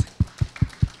 yes.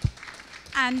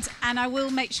 And I will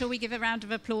make sure we give a round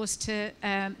of applause to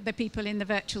the people in the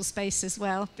virtual space as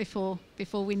well before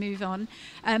we move on.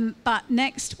 But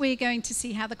next we're going to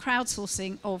see how the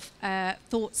crowdsourcing of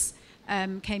thoughts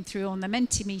came through on the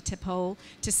Mentimeter poll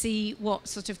to see what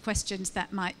sort of questions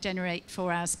that might generate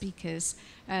for our speakers.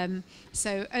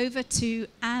 So over to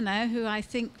Anna, who I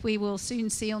think we will soon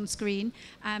see on screen.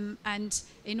 And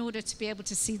in order to be able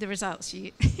to see the results,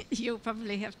 you'll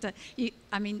probably have to,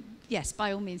 yes,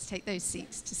 by all means, take those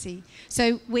seats to see.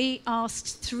 So we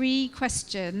asked 3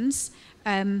 questions,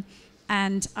 and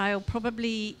I'll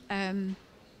probably,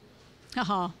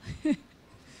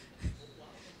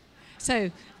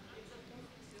 So,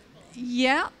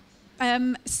 yeah.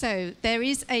 So there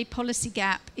is a policy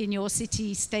gap in your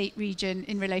city, state, region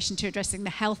in relation to addressing the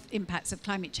health impacts of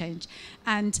climate change.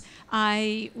 And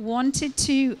I wanted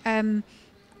to,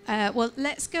 well,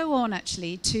 let's go on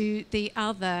actually to the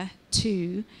other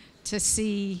 2 to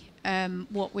see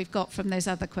what we've got from those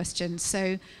other questions.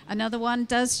 So another one,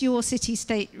 does your city,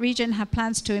 state, region have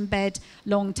plans to embed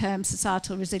long-term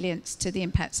societal resilience to the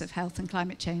impacts of health and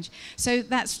climate change? So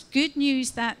that's good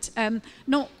news that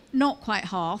not quite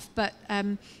half, but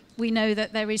we know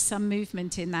that there is some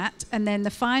movement in that. And then the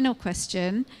final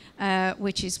question,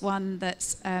 which is one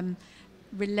that's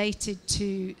related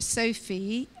to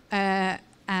Sophie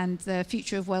and the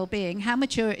future of well-being. How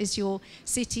mature is your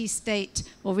city, state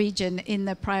or region in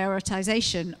the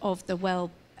prioritization of the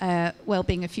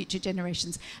well-being of future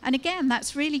generations? And again,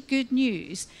 that's really good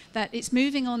news that it's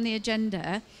moving on the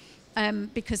agenda,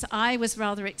 because I was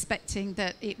rather expecting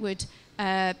that it would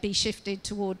be shifted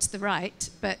towards the right,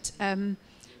 but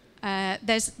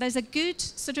there's a good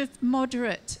sort of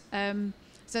moderate, a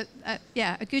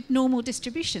good normal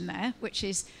distribution there, which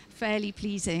is fairly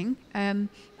pleasing. And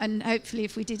hopefully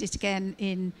if we did it again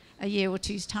in a year or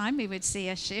two's time, we would see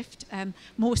a shift.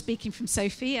 More speaking from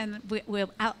Sophie, and we'll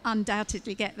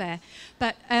undoubtedly get there.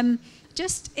 But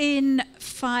just in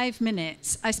 5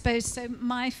 minutes, I suppose, so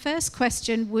my first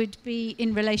question would be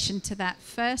in relation to that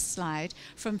first slide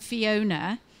from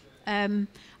Fiona.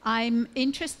 I'm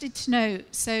interested to know,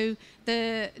 so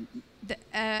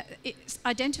it's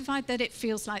identified that it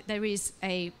feels like there is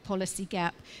a policy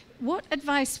gap. What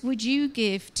advice would you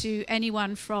give to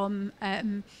anyone from,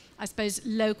 I suppose,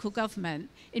 local government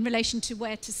in relation to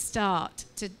where to start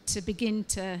to begin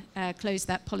to close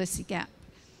that policy gap?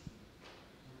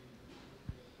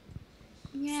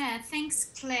 Yeah, thanks,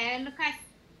 Claire. Look,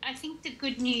 I think the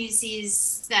good news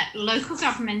is that local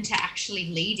government are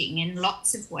actually leading in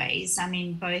lots of ways. I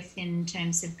mean, both in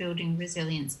terms of building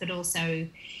resilience, but also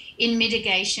in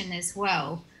mitigation as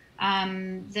well.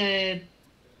 The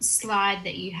slide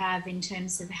that you have in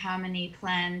terms of how many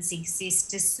plans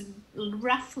exist is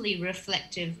roughly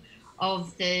reflective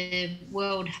of the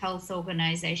World Health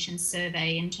Organization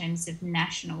survey in terms of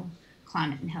national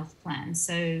climate and health plans.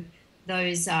 So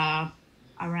those are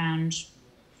around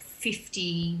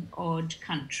 50 odd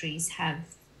countries have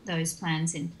those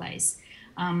plans in place.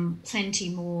 Plenty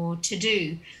more to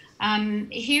do.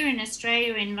 Here in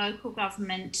Australia, in local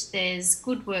government, there's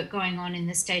good work going on in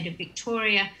the state of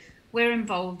Victoria. We're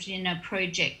involved in a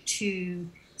project to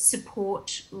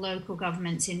support local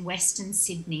governments in Western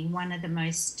Sydney, one of the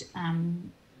most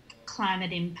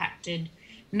climate impacted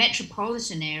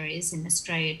metropolitan areas in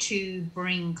Australia, to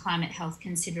bring climate health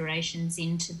considerations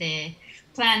into their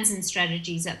plans and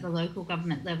strategies at the local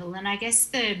government level. And I guess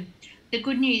the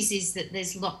good news is that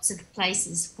there's lots of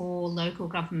places for local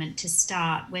government to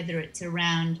start, whether it's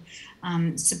around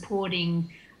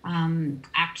supporting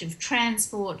active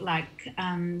transport, like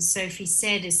Sophie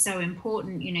said, is so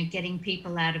important, you know, getting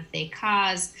people out of their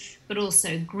cars, but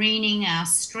also greening our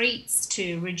streets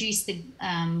to reduce the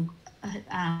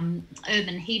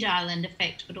urban heat island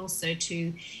effect, but also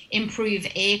to improve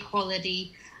air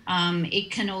quality. It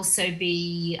can also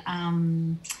be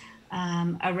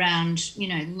around, you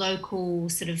know, local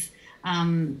sort of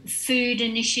food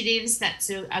initiatives. That's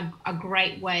a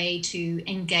great way to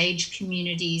engage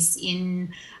communities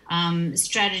in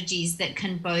strategies that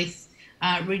can both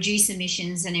reduce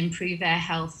emissions and improve our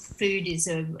health. Food is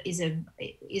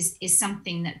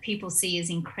something that people see as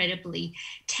incredibly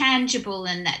tangible,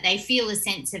 and that they feel a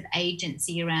sense of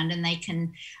agency around, and they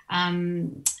can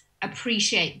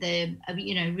appreciate the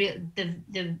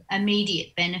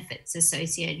immediate benefits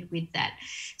associated with that.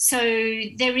 So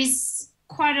there is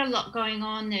quite a lot going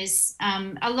on. There's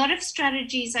a lot of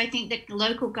strategies, I think, that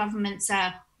local governments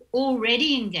are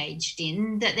already engaged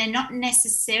in that they're not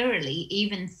necessarily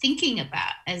even thinking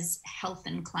about as health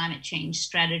and climate change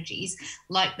strategies,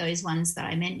 like those ones that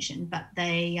I mentioned, but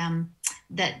they're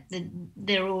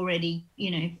already,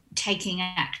 you know, taking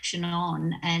action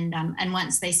on, and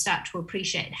once they start to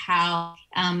appreciate how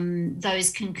those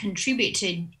can contribute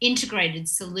to integrated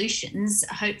solutions,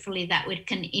 hopefully that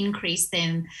can increase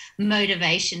their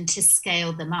motivation to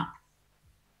scale them up.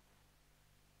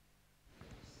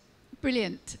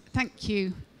 Brilliant, thank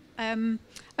you.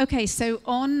 Okay, so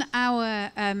on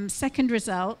our second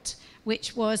result,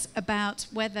 which was about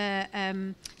whether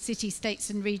cities, states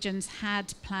and regions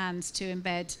had plans to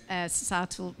embed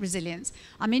societal resilience.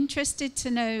 I'm interested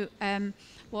to know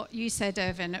what you said,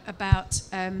 Irvin, about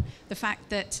the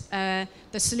fact that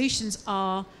the solutions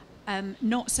are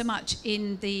not so much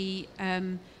in the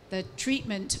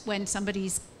treatment when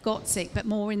somebody's got sick, but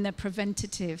more in the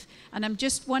preventative. And I'm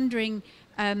just wondering,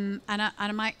 and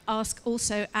I might ask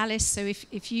also Alice, so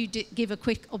if you give a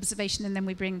quick observation and then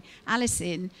we bring Alice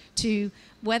in, to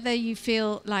whether you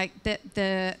feel like that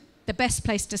the best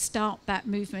place to start that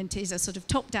movement is a sort of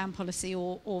top-down policy,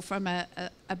 or from a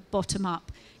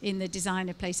bottom-up in the design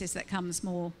of places that comes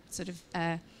more sort of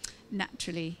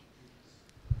naturally.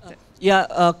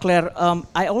 Claire,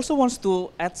 I also want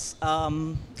to add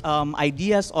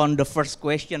ideas on the first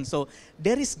question. So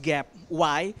there is gap.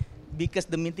 Why? Because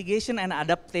the mitigation and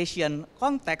adaptation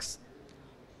context,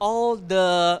 all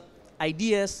the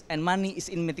ideas and money is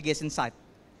in mitigation side.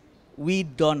 We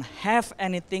don't have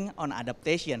anything on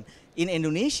adaptation. In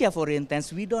Indonesia, for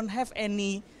instance, we don't have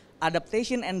any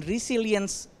adaptation and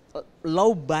resilience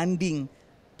low binding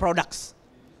products.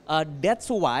 That's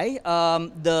why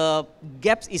the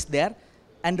gaps is there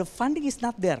and the funding is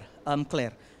not there,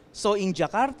 Claire. So in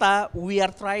Jakarta, we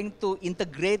are trying to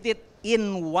integrate it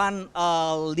in one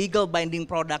legal binding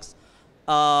products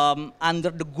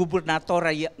under the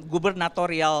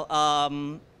gubernatorial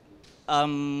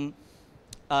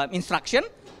instruction,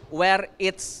 where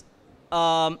it's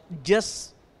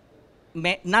just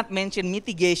not mention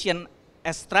mitigation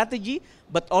as strategy,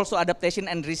 but also adaptation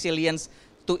and resilience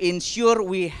to ensure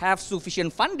we have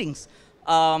sufficient fundings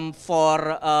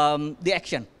for the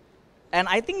action. And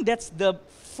I think that's the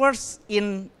first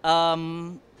in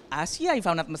Asia, if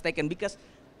I'm not mistaken, because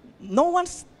no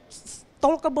one's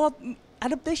talk about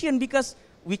adaptation because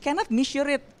we cannot measure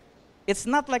it. It's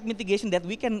not like mitigation that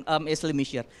we can easily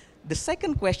measure. The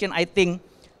second question, I think,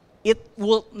 it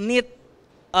will need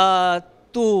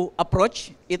to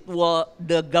approach. It will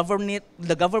the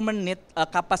government need a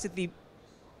capacity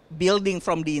building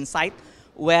from the inside,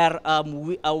 where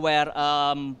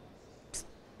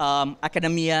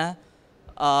academia,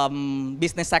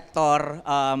 business sector,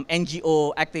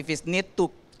 NGO activists need to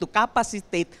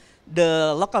capacitate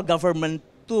the local government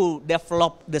to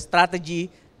develop the strategy,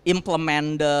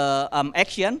 implement the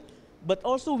action, but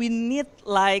also we need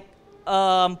like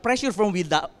pressure from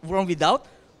without,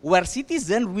 where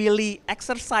citizens really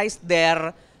exercise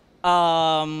their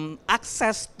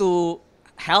access to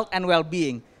health and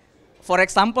well-being. For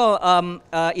example,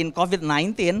 in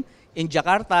COVID-19 in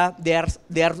Jakarta,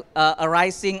 they're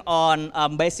arising on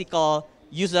bicycle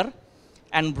user,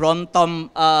 and Brontom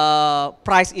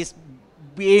price is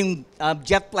being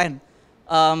jet plane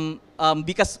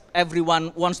because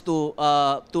everyone wants to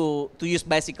use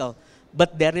bicycle,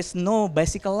 but there is no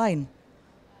bicycle line.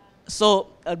 So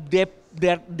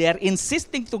they're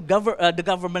insisting to the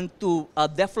government to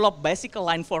develop bicycle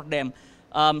line for them.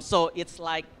 So it's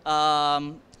like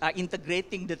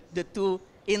integrating the two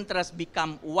interests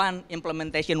become one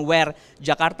implementation, where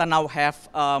Jakarta now have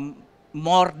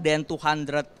more than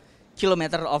 200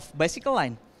 kilometers of bicycle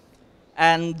line.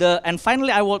 And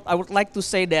finally, I would like to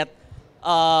say that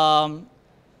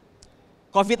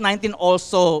COVID-19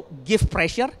 also give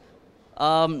pressure,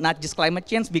 not just climate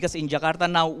change, because in Jakarta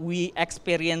now we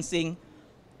experiencing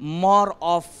more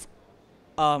of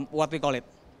what we call it,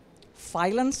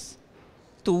 violence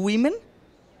to women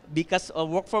because of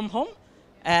work from home,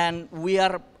 and we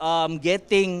are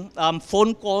getting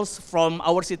phone calls from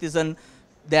our citizens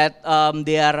that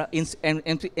they are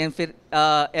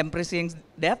embracing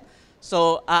that.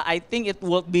 So I think it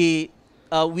will be,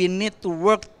 we need to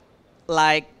work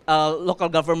like local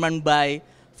government by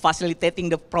facilitating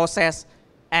the process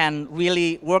and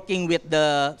really working with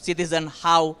the citizen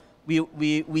how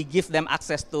we give them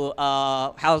access to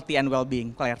healthy and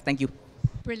well-being. Claire, thank you.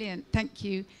 Brilliant, thank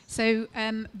you. So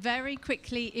very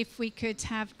quickly, if we could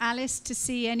have Alice to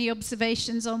see any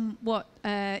observations on what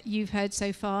you've heard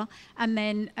so far, and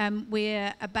then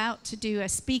we're about to do a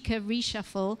speaker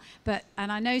reshuffle,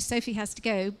 and I know Sophie has to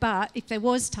go, but if there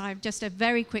was time, just a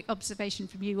very quick observation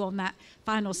from you on that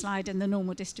final slide and the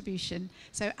normal distribution.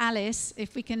 So Alice,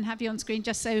 if we can have you on screen,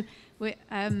 just so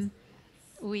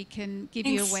we can give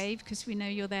you a wave, because we know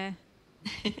you're there.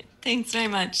 Thanks very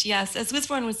much. Yes, as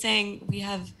Wisborn was saying, we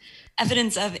have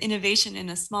evidence of innovation in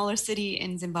a smaller city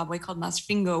in Zimbabwe called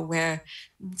Masvingo, where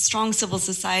strong civil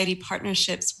society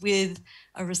partnerships with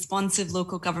a responsive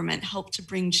local government help to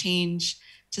bring change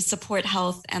to support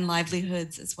health and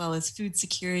livelihoods, as well as food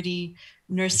security,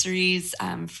 nurseries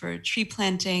for tree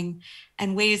planting,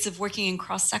 and ways of working in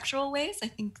cross-sectoral ways. I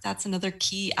think that's another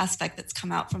key aspect that's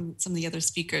come out from some of the other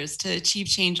speakers. To achieve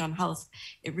change on health,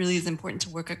 it really is important to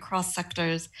work across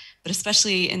sectors, but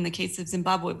especially in the case of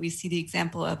Zimbabwe, we see the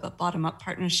example of a bottom-up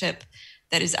partnership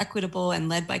that is equitable and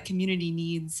led by community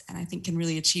needs, and I think can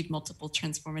really achieve multiple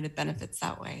transformative benefits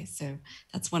that way. So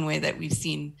that's one way that we've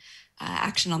seen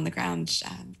action on the ground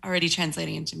already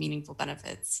translating into meaningful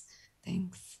benefits.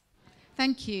 Thanks.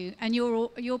 Thank you. And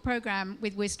your program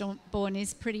with Wisborn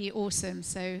is pretty awesome.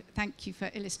 So thank you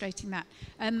for illustrating that.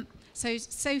 So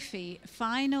Sophie,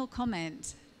 final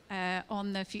comment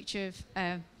on the future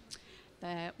of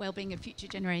the well-being of future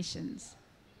generations.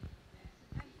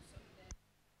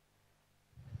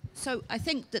 So I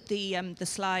think that the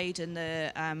slide and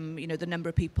the the number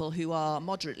of people who are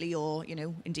moderately or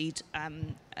indeed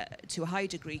to a high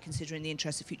degree considering the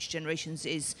interests of future generations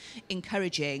is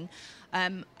encouraging.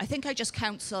 I think I just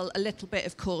counsel a little bit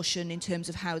of caution in terms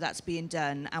of how that's being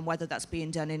done and whether that's being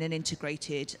done in an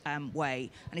integrated way.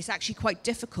 And it's actually quite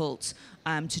difficult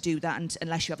to do that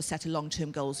unless you have a set of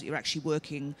long-term goals that you're actually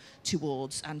working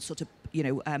towards and sort of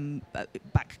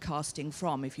backcasting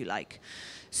from, if you like.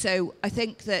 So I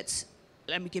think that,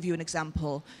 let me give you an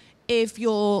example. If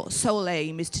your sole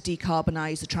aim is to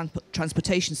decarbonise the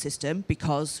transportation system,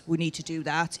 because we need to do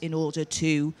that in order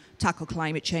to tackle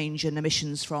climate change and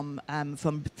emissions from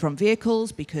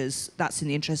vehicles, because that's in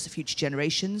the interest of future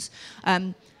generations,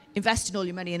 investing all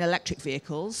your money in electric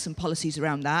vehicles and policies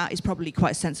around that is probably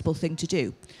quite a sensible thing to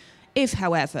do. If,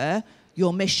 however,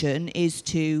 your mission is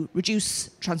to reduce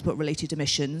transport-related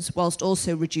emissions whilst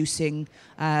also reducing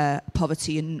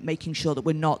poverty and making sure that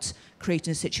we're not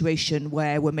creating a situation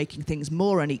where we're making things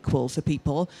more unequal for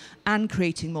people and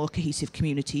creating more cohesive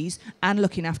communities and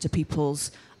looking after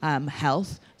people's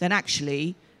health, then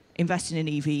actually investing in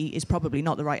EV is probably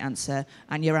not the right answer,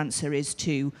 and your answer is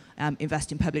to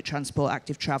invest in public transport,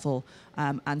 active travel,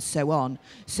 and so on.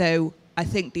 So I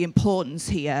think the importance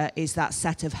here is that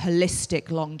set of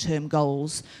holistic long-term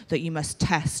goals that you must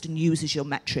test and use as your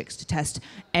metrics to test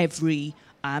every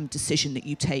decision that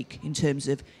you take in terms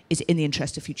of, is it in the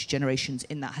interest of future generations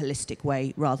in that holistic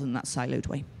way rather than that siloed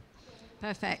way.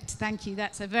 Perfect, thank you.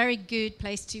 That's a very good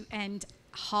place to end,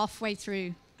 halfway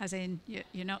through, as in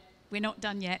we're not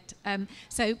done yet.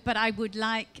 But I would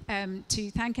like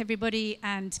to thank everybody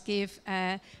and give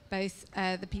both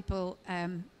the people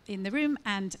in the room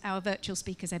and our virtual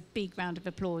speakers a big round of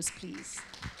applause, please.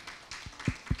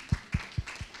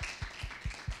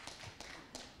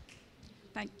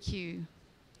 Thank you.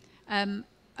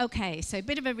 Okay, so a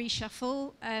bit of a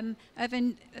reshuffle.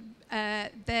 Irvin,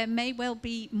 there may well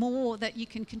be more that you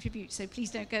can contribute, so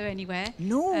please don't go anywhere.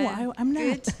 No, I'm not.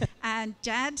 Good. And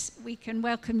Jad, we can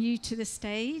welcome you to the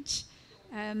stage.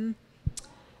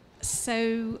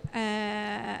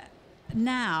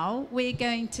 Now we're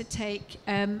going to take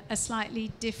a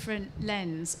slightly different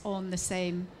lens on the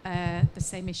same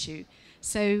issue.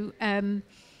 So,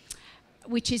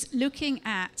 which is looking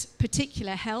at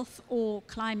particular health or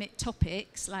climate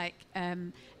topics like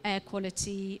air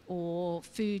quality or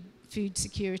food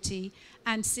security,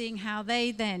 and seeing how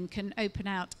they then can open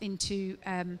out into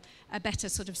a better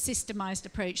sort of systemized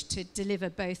approach to deliver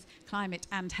both climate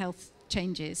and health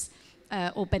changes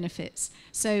or benefits.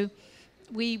 So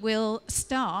we will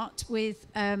start with,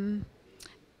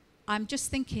 I'm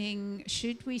just thinking,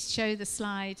 should we show the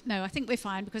slide? No, I think we're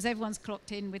fine because everyone's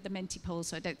clocked in with the Menti poll,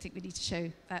 so I don't think we need to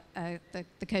show that,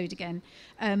 the code again.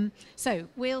 So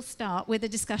we'll start with a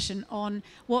discussion on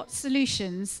what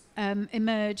solutions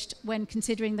emerged when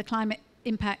considering the climate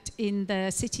impact in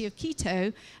the city of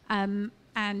Quito and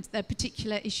the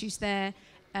particular issues there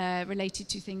related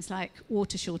to things like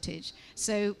water shortage.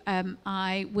 So I'm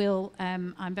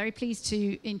very pleased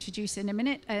to introduce in a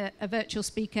minute a virtual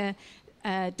speaker,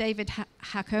 David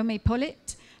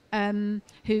Jacome-Pollitt,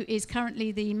 who is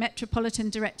currently the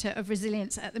Metropolitan Director of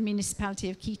Resilience at the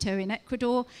Municipality of Quito in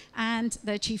Ecuador and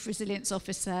the Chief Resilience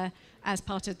Officer as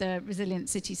part of the Resilient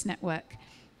Cities Network.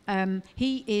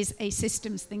 He is a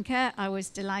systems thinker, I was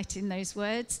delighted in those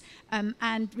words,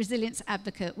 and resilience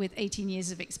advocate with 18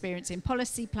 years of experience in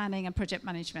policy, planning and project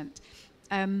management.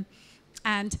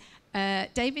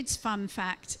 David's fun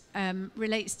fact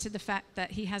relates to the fact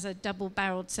that he has a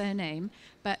double-barreled surname,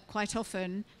 but quite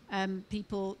often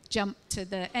people jump to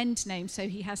the end name, so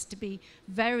he has to be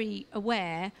very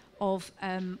aware of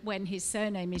when his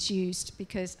surname is used,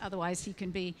 because otherwise he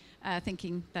can be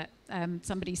thinking that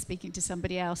somebody's speaking to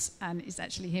somebody else and it's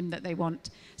actually him that they want.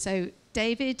 So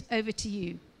David, over to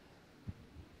you.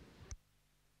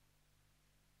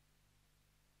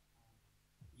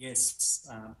 Yes,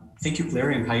 thank you, Claire,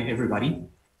 and hi, everybody.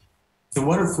 The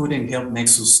water, food, and health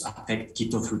nexus affect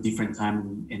Quito through different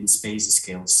time and space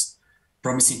scales,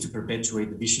 promising to perpetuate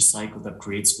the vicious cycle that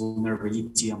creates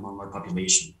vulnerability among our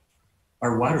population.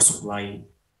 Our water supply,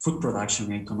 food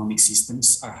production, and economic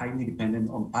systems are highly dependent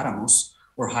on paramos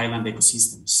or highland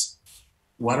ecosystems.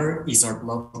 Water is our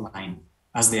bloodline,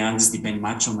 as the Andes depend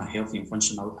much on a healthy and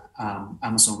functional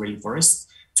Amazon rainforest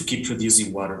to keep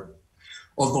producing water.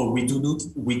 Although we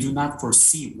do not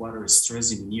foresee water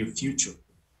stress in the near future,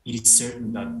 it is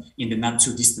certain that in the not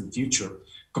too distant future,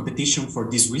 competition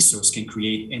for this resource can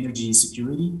create energy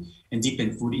insecurity and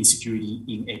deepen food insecurity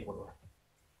in Ecuador.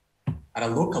 At a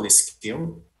local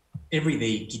scale,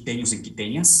 everyday Quiteños and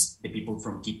Quiteñas, the people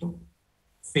from Quito,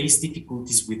 face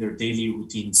difficulties with their daily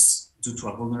routines due to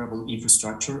a vulnerable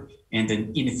infrastructure and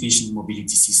an inefficient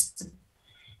mobility system.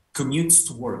 Commutes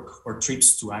to work or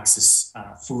trips to access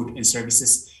food and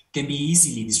services can be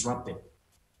easily disrupted.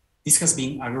 This has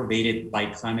been aggravated by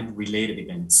climate-related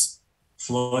events.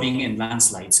 Flooding and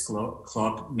landslides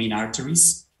clog main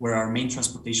arteries where our main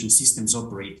transportation systems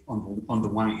operate on the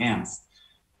one hand,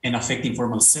 and affect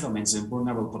informal settlements and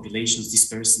vulnerable populations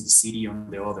dispersed in the city on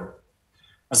the other.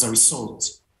 As a result,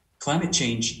 climate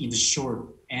change in the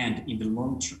short and in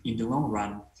the long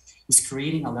run is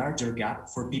creating a larger gap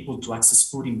for people to access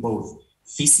food in both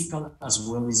physical as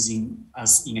well as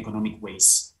in economic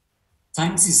ways.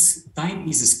 Time is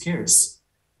scarce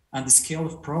and the scale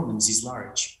of problems is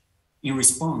large. In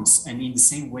response, and in the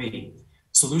same way,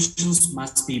 solutions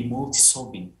must be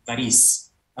multi-solving, that is,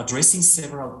 addressing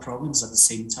several problems at the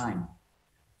same time.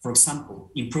 For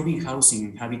example, improving housing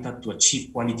and habitat to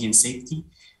achieve quality and safety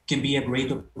can be a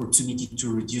great opportunity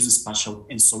to reduce spatial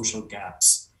and social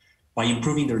gaps by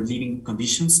improving their living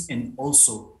conditions and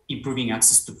also improving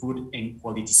access to food and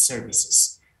quality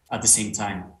services at the same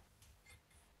time.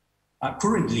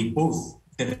 Currently, both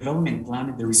the development plan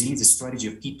and the resilience strategy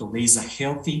of Quito lays a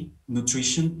healthy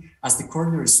nutrition as the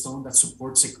cornerstone that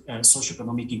supports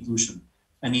socioeconomic inclusion.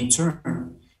 And in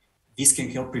turn, this can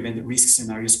help prevent the risk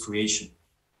scenarios creation.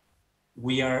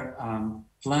 We are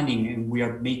planning and we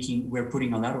are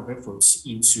putting a lot of efforts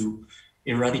into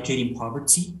eradicating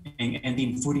poverty and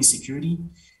ending food insecurity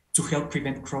to help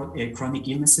prevent chronic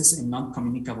illnesses and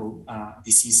non-communicable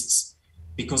diseases,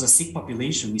 because a sick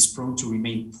population is prone to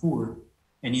remain poor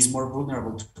and is more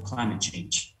vulnerable to climate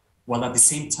change. While at the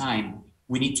same time,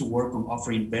 we need to work on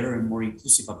offering better and more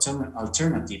inclusive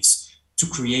alternatives to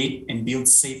create and build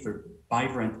safer,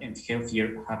 vibrant, and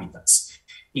healthier habitats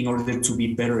in order to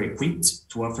be better equipped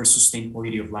to offer sustained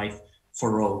quality of life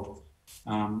for all.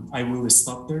 I will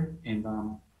stop there and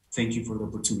thank you for the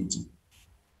opportunity.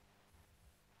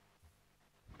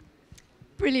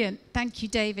 Brilliant, thank you,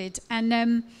 David.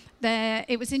 And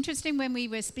it was interesting when we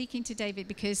were speaking to David,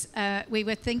 because we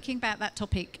were thinking about that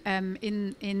topic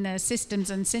in the systems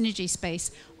and synergy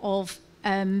space of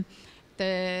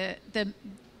the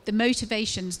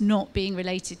motivations not being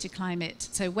related to climate.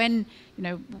 So when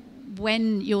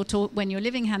you're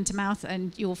living hand to mouth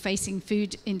and you're facing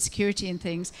food insecurity and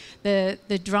things,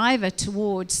 the driver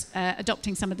towards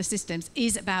adopting some of the systems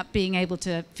is about being able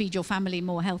to feed your family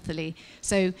more healthily.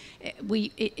 So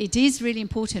it is really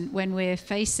important when we're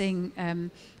facing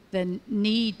the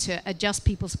need to adjust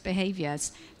people's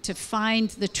behaviors to find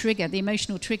the trigger, the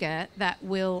emotional trigger that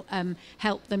will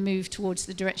help them move towards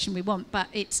the direction we want. But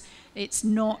it's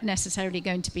not necessarily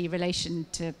going to be in relation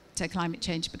to climate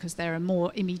change, because there are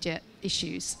more immediate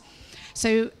issues.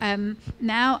 So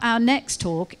now our next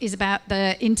talk is about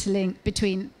the interlink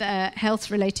between the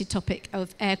health-related topic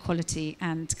of air quality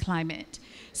and climate.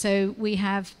 So we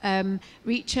have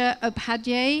Richa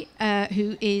Upadhyay,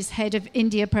 who is head of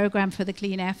India Programme for the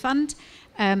Clean Air Fund,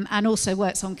 and also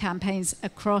works on campaigns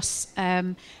across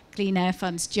Clean Air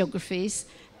Fund's geographies.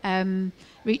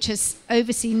 Richa's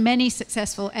overseen many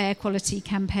successful air quality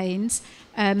campaigns,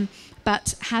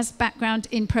 but has background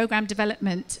in program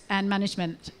development and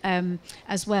management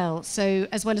as well. So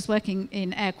as well as working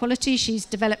in air quality, she's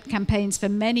developed campaigns for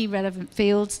many relevant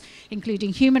fields,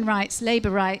 including human rights, labour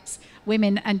rights,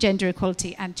 women and gender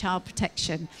equality, and child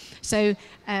protection. So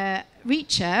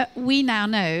Richa, we now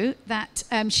know that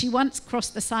she once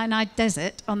crossed the Sinai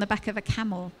Desert on the back of a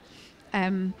camel.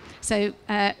 So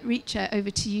Richa,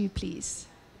 over to you, please.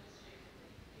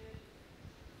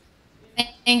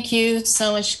 Thank you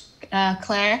so much,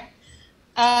 Claire.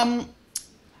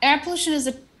 Air pollution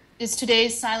is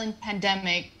today's silent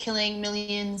pandemic, killing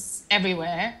millions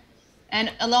everywhere.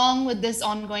 And along with this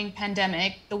ongoing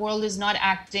pandemic, the world is not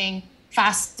acting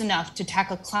fast enough to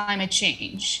tackle climate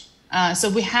change. So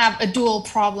we have a dual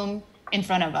problem in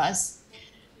front of us.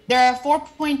 There are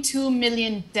 4.2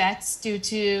 million deaths due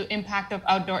to impact of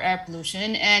outdoor air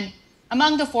pollution. And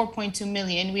among the 4.2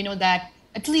 million, we know that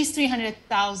at least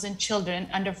 300,000 children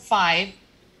under 5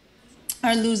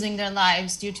 are losing their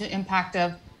lives due to impact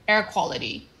of air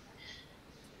quality.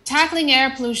 Tackling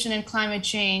air pollution and climate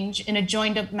change in a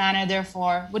joined-up manner,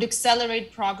 therefore, would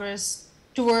accelerate progress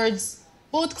towards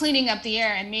both cleaning up the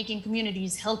air and making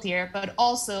communities healthier, but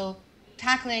also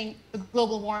tackling the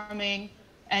global warming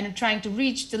and trying to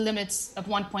reach the limits of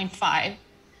 1.5,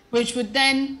 which would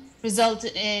then result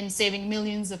in saving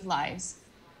millions of lives.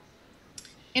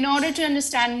 In order to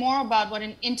understand more about what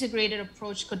an integrated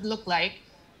approach could look like,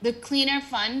 the Clean Air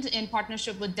Fund, in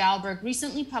partnership with Dalberg,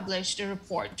 recently published a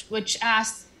report which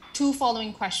asked two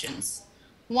following questions.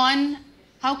 One,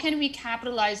 how can we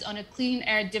capitalize on a clean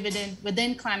air dividend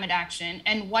within climate action,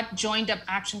 and what joined up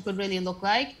action could really look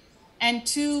like? And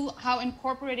two, how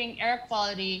incorporating air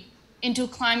quality into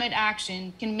climate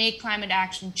action can make climate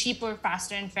action cheaper,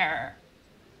 faster, and fairer.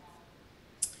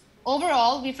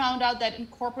 Overall, we found out that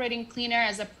incorporating clean air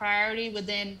as a priority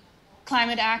within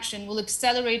climate action will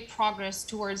accelerate progress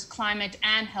towards climate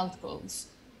and health goals.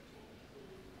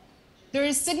 There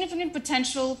is significant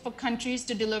potential for countries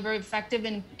to deliver effective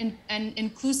and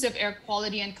inclusive air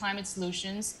quality and climate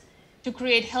solutions to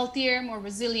create healthier, more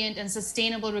resilient, and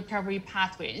sustainable recovery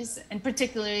pathways, and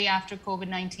particularly after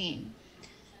COVID-19.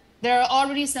 There are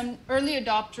already some early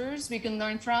adopters we can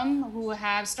learn from who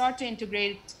have started to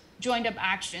integrate joined-up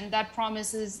action that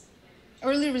promises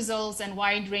early results and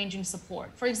wide-ranging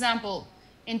support. For example,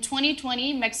 In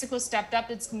 2020, Mexico stepped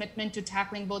up its commitment to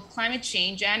tackling both climate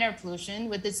change and air pollution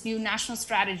with its new national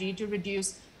strategy to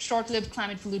reduce short-lived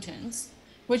climate pollutants,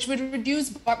 which would reduce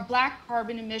black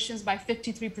carbon emissions by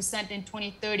 53% in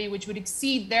 2030, which would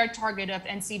exceed their target of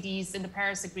NCDs in the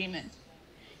Paris Agreement.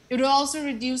 It would also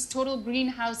reduce total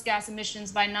greenhouse gas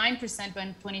emissions by 9% by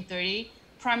 2030,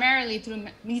 primarily through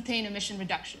methane emission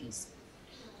reductions.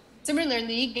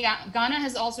 Similarly, Ghana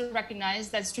has also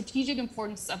recognized the strategic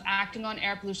importance of acting on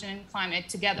air pollution and climate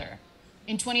together.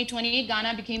 In 2020,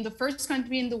 Ghana became the first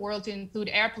country in the world to include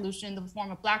air pollution in the form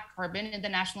of black carbon in the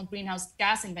National Greenhouse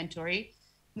Gas Inventory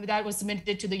that was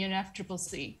submitted to the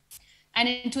UNFCCC. And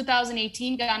in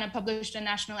 2018, Ghana published a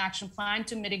national action plan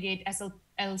to mitigate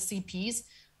SLCPs,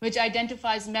 which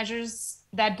identifies measures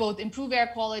that both improve air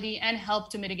quality and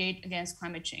help to mitigate against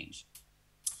climate change.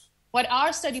 What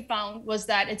our study found was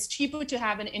that it's cheaper to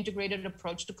have an integrated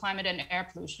approach to climate and air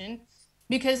pollution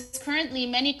because currently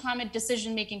many climate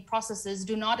decision-making processes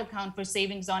do not account for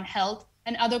savings on health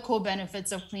and other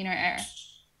co-benefits of cleaner air.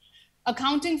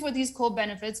 Accounting for these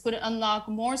co-benefits could unlock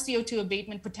more CO2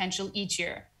 abatement potential each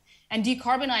year, and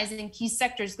decarbonizing key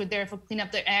sectors could therefore clean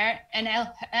up the air and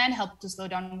help to slow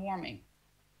down warming.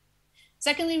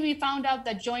 Secondly, we found out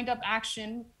that joined up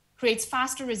action creates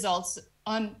faster results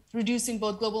on reducing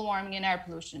both global warming and air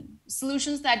pollution.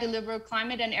 Solutions that deliver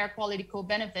climate and air quality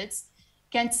co-benefits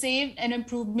can save and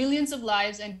improve millions of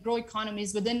lives and grow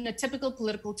economies within a typical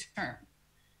political term.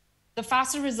 The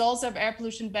faster results of air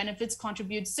pollution benefits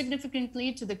contribute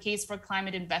significantly to the case for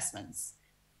climate investments.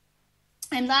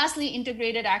 And lastly,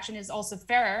 integrated action is also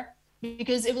fairer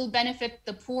because it will benefit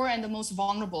the poor and the most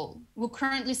vulnerable who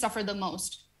currently suffer the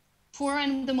most. Poor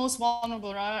and the most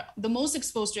vulnerable are the most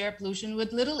exposed to air pollution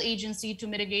with little agency to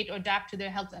mitigate or adapt to the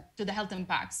health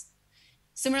impacts.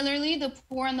 Similarly, the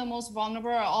poor and the most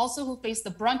vulnerable are also who face the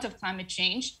brunt of climate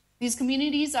change. These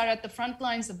communities are at the front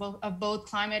lines of both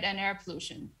climate and air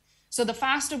pollution. So the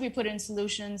faster we put in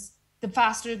solutions, the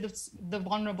faster the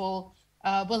vulnerable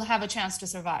will have a chance to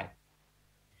survive.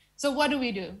 So what do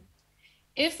we do?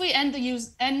 If we end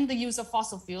the use of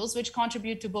fossil fuels, which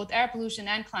contribute to both air pollution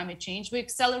and climate change, we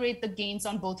accelerate the gains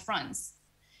on both fronts.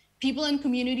 People and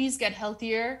communities get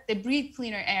healthier, they breathe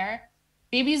cleaner air,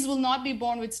 babies will not be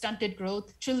born with stunted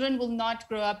growth, children will not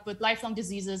grow up with lifelong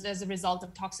diseases as a result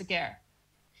of toxic air.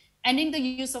 Ending the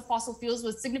use of fossil fuels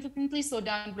will significantly slow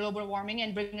down global warming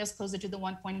and bring us closer to the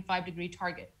 1.5 degree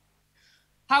target.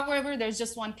 However, there's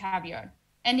just one caveat.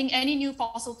 Ending any new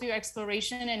fossil fuel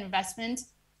exploration and investment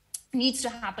needs to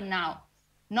happen now,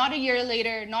 not a year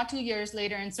later, not 2 years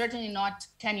later, and certainly not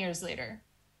 10 years later.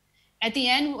 At the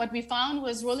end, what we found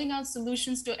was rolling out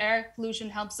solutions to air pollution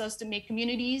helps us to make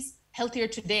communities healthier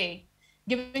today,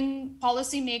 giving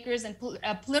policymakers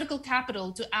and political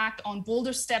capital to act on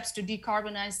bolder steps to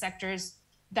decarbonize sectors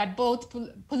that both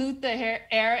pollute the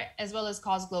air as well as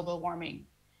cause global warming.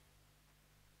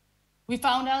 We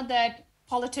found out that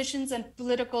politicians and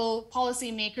political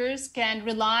policymakers can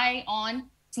rely on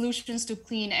solutions to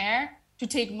clean air to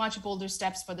take much bolder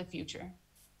steps for the future.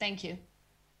 Thank you.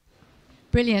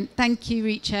 Brilliant. Thank you,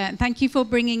 Richa. And thank you for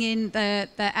bringing in the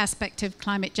aspect of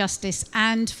climate justice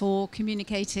and for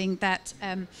communicating that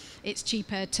it's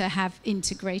cheaper to have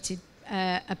integrated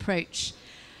approach.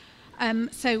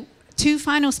 So two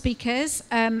final speakers,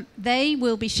 they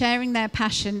will be sharing their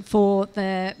passion for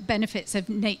the benefits of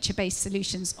nature-based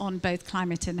solutions on both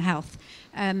climate and health.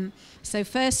 So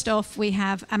first off, we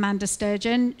have Amanda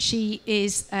Sturgeon. She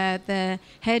is the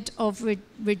head of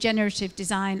regenerative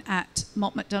design at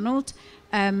Mott MacDonald.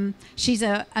 She's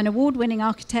an award-winning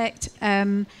architect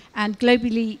and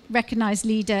globally recognized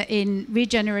leader in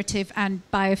regenerative and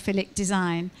biophilic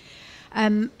design.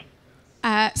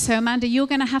 So Amanda, you're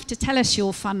going to have to tell us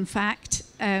your fun fact,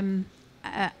 and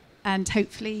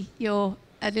hopefully you're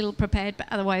a little prepared, but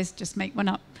otherwise just make one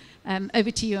up. Over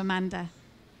to you, Amanda.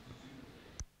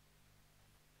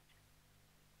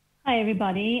 Hi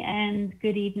everybody, and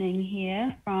good evening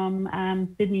here from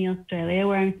Sydney, Australia,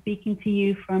 where I'm speaking to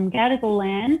you from Gadigal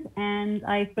land. And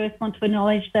I first want to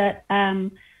acknowledge that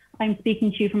I'm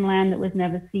speaking to you from land that was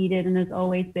never ceded and has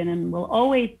always been and will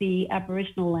always be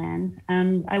Aboriginal land.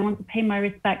 And I want to pay my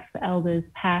respects to elders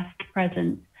past,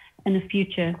 present, and the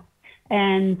future.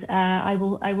 And I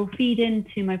will feed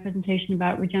into my presentation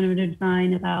about regenerative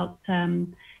design, about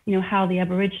how the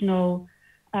Aboriginal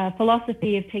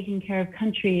philosophy of taking care of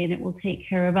country and it will take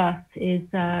care of us is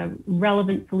a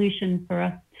relevant solution for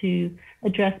us to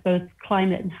address both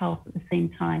climate and health at the same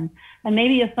time. And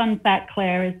maybe a fun fact,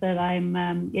 Claire, is that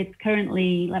it's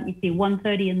currently, let me see,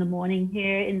 1:30 in the morning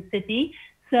here in Sydney.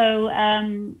 So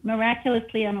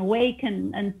miraculously, I'm awake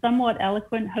and somewhat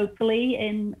eloquent, hopefully,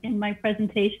 in my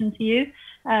presentation to you.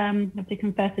 I have to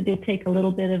confess I did take a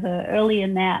little bit of an earlier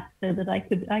nap so that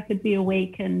I could be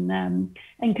awake and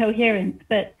coherent.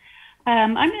 But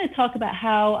I'm going to talk about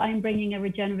how I'm bringing a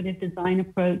regenerative design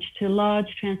approach to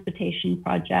large transportation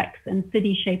projects and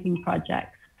city shaping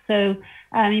projects. So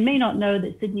you may not know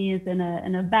that Sydney is in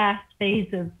a vast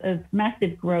phase of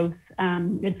massive growth.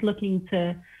 It's looking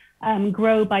to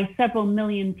grow by several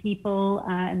million people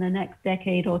in the next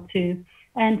decade or two.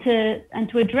 And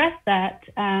to address that,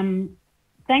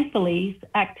 thankfully,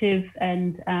 active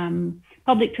and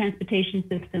public transportation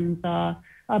systems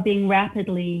are being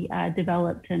rapidly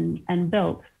developed and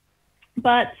built.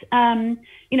 But,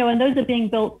 you know, and those are being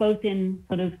built both in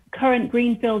sort of current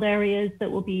greenfield areas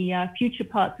that will be future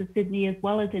parts of Sydney, as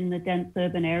well as in the dense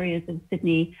urban areas of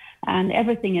Sydney and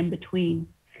everything in between.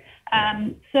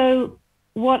 So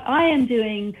what I am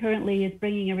doing currently is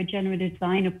bringing a regenerative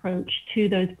design approach to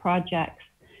those projects.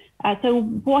 So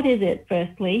what is it,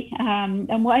 firstly,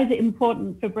 and why is it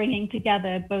important for bringing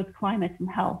together both climate and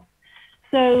health?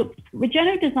 So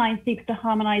regenerative design seeks to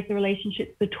harmonize the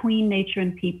relationships between nature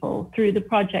and people through the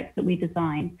projects that we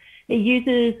design. It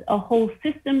uses a whole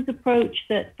systems approach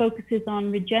that focuses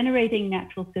on regenerating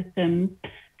natural systems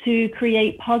to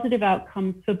create positive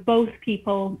outcomes for both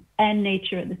people and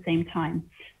nature at the same time.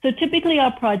 So typically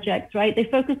our projects, right, they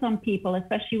focus on people,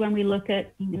 especially when we look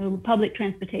at, you know, public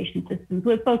transportation systems.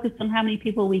 We're focused on how many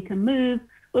people we can move.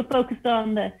 We're focused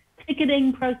on the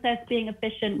ticketing process being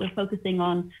efficient. We're focusing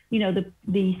on, you know,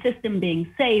 the system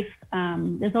being safe.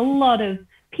 There's a lot of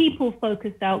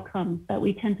people-focused outcomes that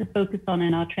we tend to focus on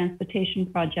in our transportation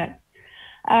projects.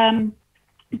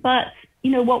 But,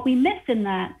 you know, what we miss in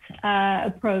that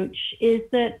approach is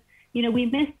that, you know, we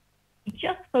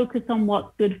just focus on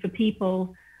what's good for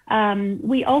people.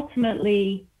 We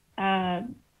ultimately,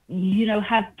 you know,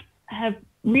 have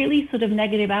really sort of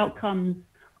negative outcomes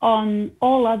on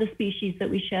all other species that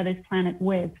we share this planet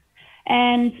with.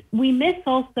 And we miss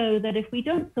also that if we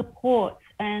don't support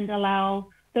and allow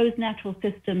those natural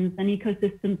systems and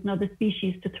ecosystems and other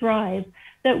species to thrive,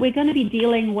 that we're going to be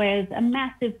dealing with a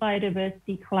massive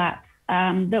biodiversity collapse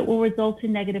that will result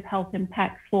in negative health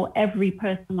impacts for every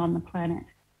person on the planet.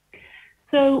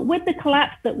 So with the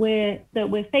collapse that we're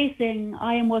facing,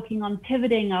 I am working on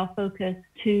pivoting our focus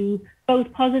to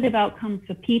both positive outcomes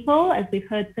for people, as we've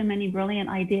heard so many brilliant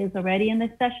ideas already in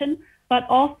this session, but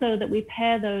also that we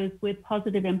pair those with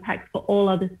positive impacts for all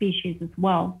other species as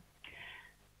well.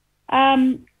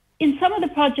 In some of the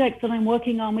projects that I'm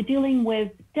working on, we're dealing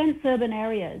with dense urban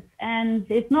areas, and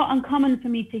it's not uncommon for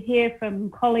me to hear from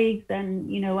colleagues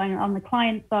and, you know, on the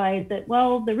client side that,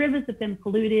 well, the rivers have been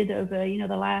polluted over, you know,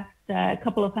 the last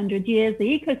couple of hundred years, the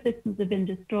ecosystems have been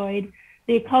destroyed,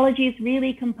 the ecology is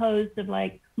really composed of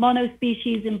like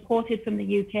monospecies imported from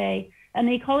the UK, and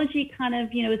the ecology kind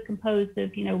of, you know, is composed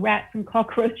of, you know, rats and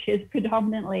cockroaches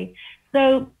predominantly.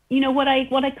 So, you know, what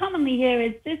I commonly hear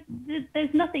is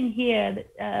there's nothing here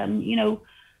that, you know,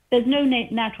 there's no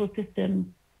natural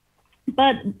system.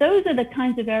 But those are the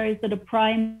kinds of areas that are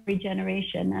prime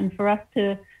regeneration, and for us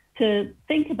to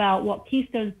think about what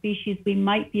keystone species we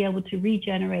might be able to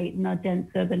regenerate in our dense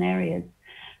urban areas.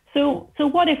 So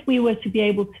what if we were to be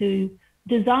able to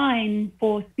design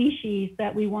for species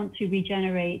that we want to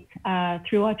regenerate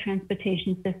through our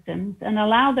transportation systems and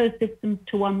allow those systems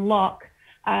to unlock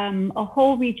a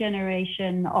whole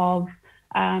regeneration of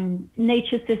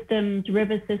nature systems,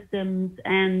 river systems,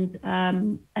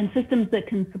 and systems that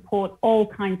can support all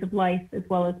kinds of life as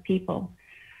well as people.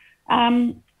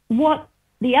 What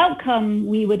the outcome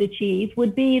we would achieve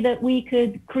would be that we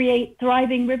could create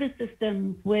thriving river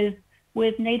systems with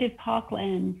native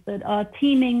parklands that are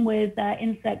teeming with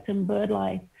insect and bird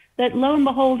life, that lo and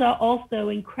behold are also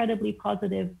incredibly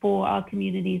positive for our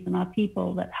communities and our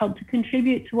people, that help to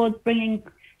contribute towards bringing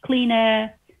clean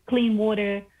air, clean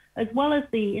water, as well as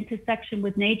the intersection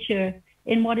with nature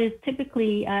in what is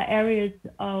typically areas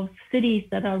of cities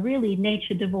that are really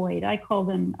nature devoid. I call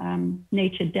them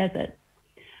nature deserts.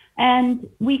 And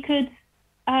we could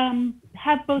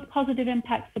have both positive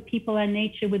impacts for people and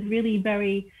nature with really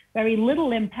very, very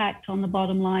little impact on the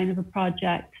bottom line of a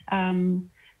project,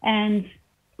 and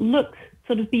look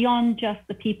sort of beyond just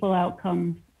the people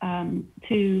outcomes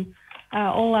to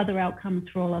all other outcomes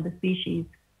for all other species.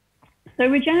 So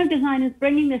regenerative design is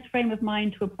bringing this frame of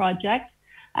mind to a project.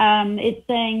 It's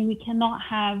saying we cannot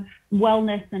have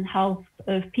wellness and health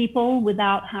of people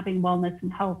without having wellness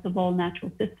and health of all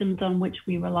natural systems on which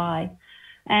we rely.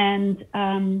 And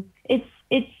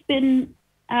it's been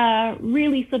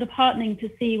really sort of heartening to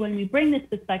see when we bring this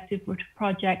perspective to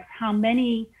projects how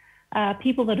many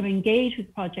people that are engaged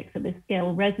with projects at this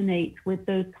scale resonate with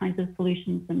those kinds of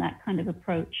solutions and that kind of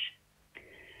approach.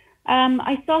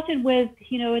 I started with,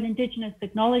 an Indigenous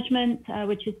acknowledgement,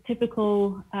 which is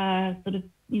typical sort of,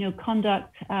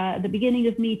 conduct at the beginning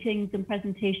of meetings and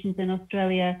presentations in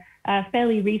Australia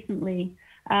fairly recently.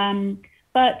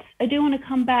 But I do want to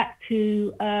come back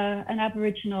to an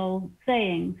Aboriginal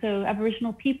saying. So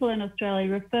Aboriginal people in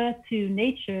Australia refer to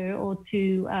nature or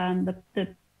to the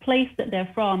place that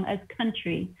they're from as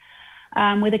country,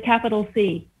 with a capital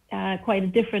C. Quite a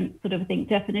different sort of,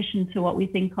 definition to what we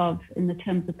think of in the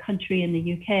terms of country in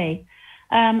the UK.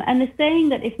 And the saying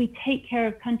that if we take care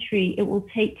of country, it will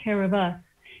take care of us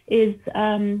is,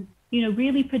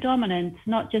 really predominant,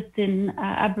 not just in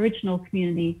Aboriginal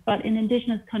communities, but in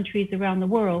Indigenous countries around the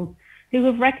world, who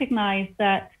have recognized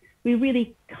that we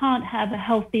really can't have a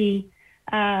healthy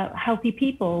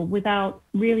people without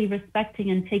really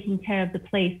respecting and taking care of the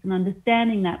place and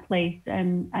understanding that place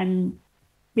and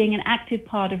being an active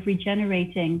part of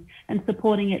regenerating and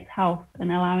supporting its health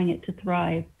and allowing it to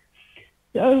thrive.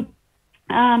 So,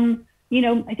 I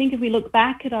think if we look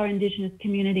back at our Indigenous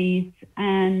communities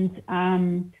and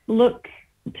look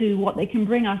to what they can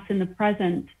bring us in the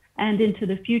present and into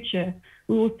the future,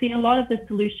 we will see a lot of the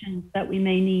solutions that we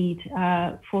may need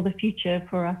for the future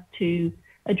for us to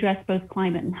address both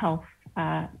climate and health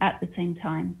at the same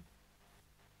time.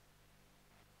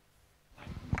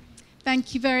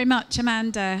 Thank you very much,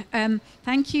 Amanda.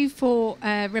 Thank you for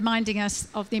reminding us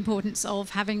of the importance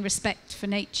of having respect for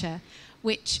nature,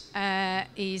 which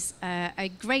is a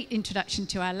great introduction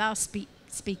to our last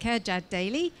speaker,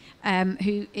 Daley,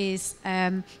 who is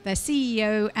the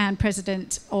CEO and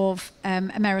president of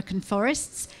American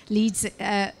Forests.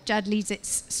 Jad leads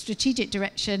its strategic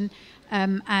direction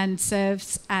and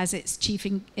serves as its chief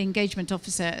engagement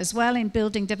officer as well in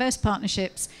building diverse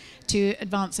partnerships to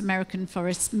advance American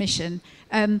Forest's mission.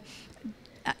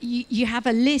 You have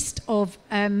a list of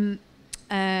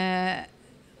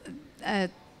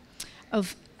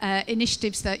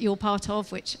initiatives that you're part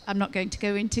of, which I'm not going to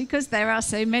go into because there are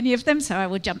so many of them, so I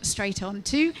will jump straight on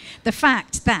to the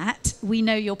fact that we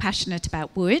know you're passionate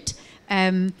about wood,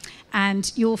 and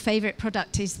your favourite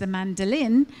product is the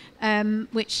mandolin,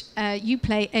 which you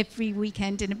play every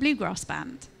weekend in a bluegrass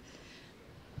band.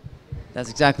 That's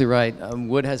exactly right.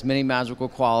 Wood has many magical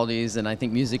qualities, and I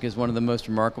think music is one of the most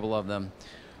remarkable of them.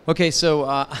 Okay, so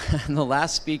I'm the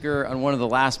last speaker on one of the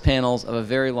last panels of a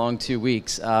very long 2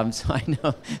 weeks, so I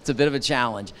know it's a bit of a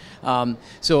challenge. What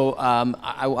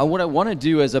I want to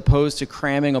do, as opposed to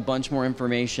cramming a bunch more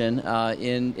information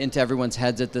into everyone's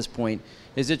heads at this point,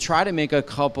 is to try to make a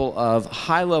couple of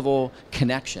high-level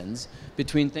connections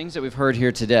between things that we've heard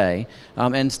here today.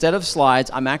 And instead of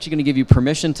slides, I'm actually going to give you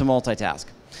permission to multitask.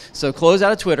 So close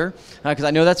out of Twitter, because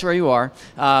I know that's where you are,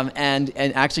 and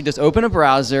actually just open a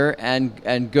browser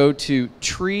and go to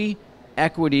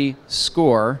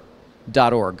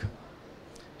treeequityscore.org.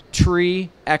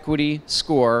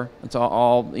 Treeequityscore, it's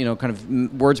all kind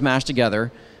of words mashed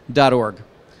together, .org.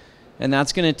 And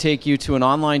that's going to take you to an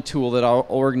online tool that our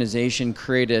organization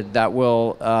created that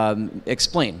will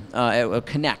explain, it will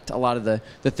connect a lot of the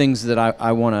things that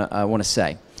I want to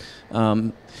say.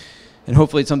 And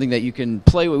hopefully it's something that you can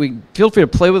play with. Feel free to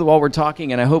play with it while we're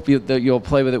talking, and I hope that you'll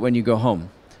play with it when you go home.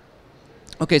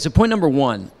 Okay, so point number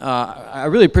one. I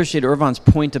really appreciate Irvan's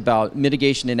point about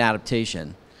mitigation and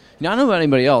adaptation. I don't know about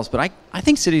anybody else, but I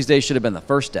think Cities Day should have been the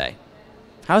first day.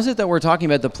 How is it that we're talking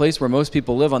about the place where most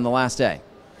people live on the last day?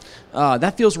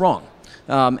 That feels wrong.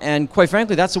 And quite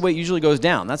frankly, that's the way it usually goes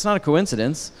down. That's not a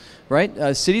coincidence,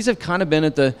 right? Cities have kind of been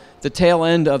at the tail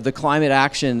end of the climate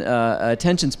action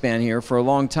attention span here for a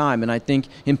long time. And I think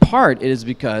in part it is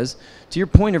because, to your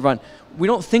point, Irvan, we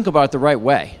don't think about it the right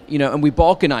way, and we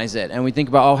balkanize it. And we think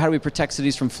about, how do we protect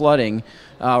cities from flooding,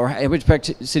 or how do we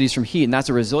protect cities from heat? And that's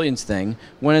a resilience thing.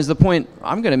 When the point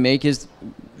I'm going to make is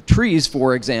trees,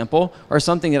 for example, are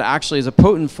something that actually is a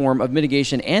potent form of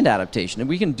mitigation and adaptation. And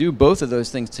we can do both of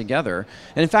those things together.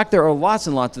 And in fact, there are lots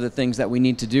and lots of the things that we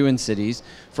need to do in cities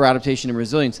for adaptation and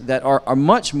resilience that are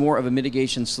much more of a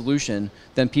mitigation solution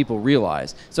than people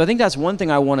realize. So I think that's one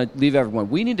thing I want to leave everyone.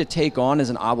 We need to take on as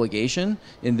an obligation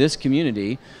in this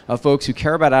community of folks who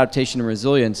care about adaptation and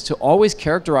resilience to always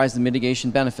characterize the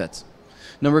mitigation benefits.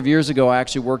 A number of years ago, I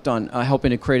actually worked on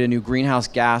helping to create a new greenhouse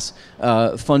gas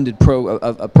funded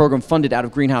a program funded out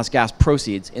of greenhouse gas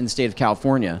proceeds in the state of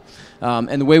California.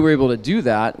 And the way we were able to do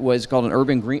that was called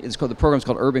the program's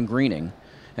called urban greening.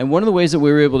 And one of the ways that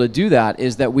we were able to do that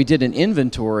is that we did an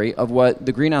inventory of what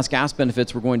the greenhouse gas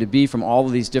benefits were going to be from all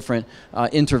of these different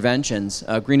interventions,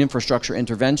 green infrastructure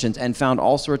interventions, and found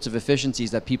all sorts of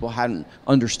efficiencies that people hadn't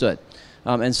understood.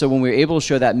 And so when we were able to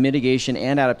show that mitigation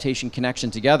and adaptation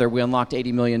connection together, we unlocked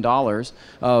 $80 million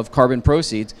of carbon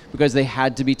proceeds because they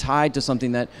had to be tied to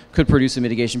something that could produce a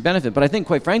mitigation benefit. But I think,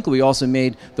 quite frankly, we also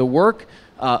made the work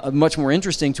much more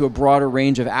interesting to a broader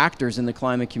range of actors in the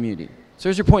climate community. So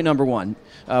here's your point number one.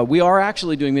 We are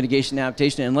actually doing mitigation and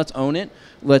adaptation, and let's own it,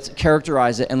 let's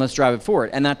characterize it, and let's drive it forward.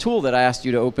 And that tool that I asked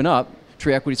you to open up,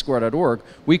 treeequityscore.org,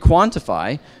 we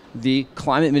quantify the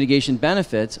climate mitigation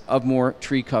benefits of more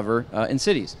tree cover in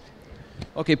cities.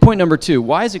 Okay, point number two.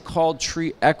 Why is it called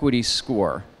Tree Equity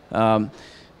Score?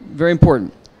 Very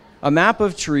important. A map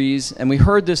of trees, and we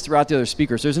heard this throughout the other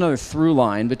speakers. There's another through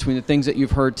line between the things that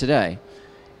you've heard today.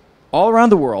 All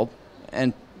around the world,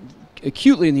 and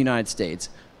acutely in the United States,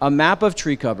 a map of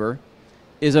tree cover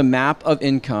is a map of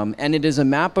income, and it is a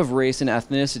map of race and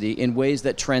ethnicity in ways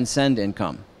that transcend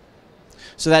income.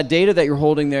 So that data that you're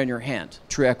holding there in your hand,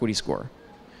 Tree Equity Score,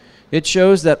 it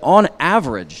shows that on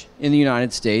average in the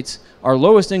United States, our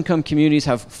lowest income communities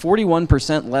have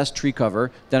 41% less tree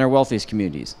cover than our wealthiest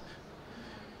communities.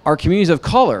 Our communities of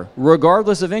color,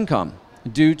 regardless of income,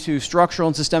 due to structural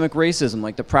and systemic racism,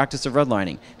 like the practice of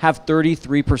redlining, have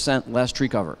 33% less tree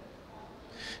cover.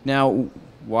 Now,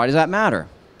 why does that matter?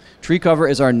 Tree cover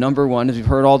is our number one, as we've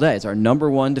heard all day, it's our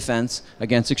number one defense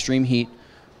against extreme heat,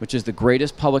 which is the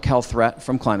greatest public health threat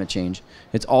from climate change.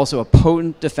 It's also a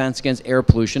potent defense against air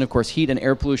pollution. Of course, heat and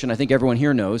air pollution, I think everyone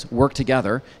here knows, work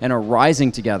together and are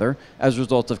rising together as a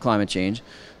result of climate change.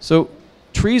 So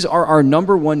trees are our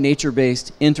number one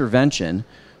nature-based intervention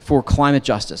for climate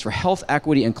justice, for health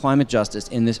equity and climate justice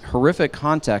in this horrific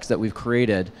context that we've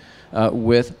created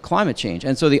with climate change.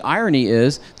 And so the irony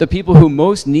is the people who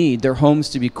most need their homes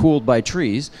to be cooled by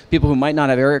trees, people who might not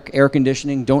have air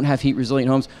conditioning, don't have heat resilient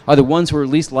homes, are the ones who are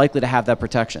least likely to have that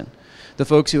protection. The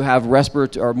folks who have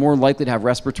are more likely to have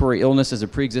respiratory illness as a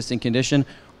pre-existing condition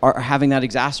are having that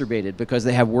exacerbated because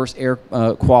they have worse air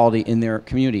quality in their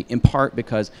community, in part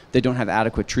because they don't have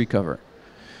adequate tree cover.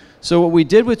 So what we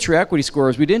did with Tree Equity Score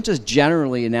is we didn't just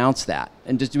generally announce that,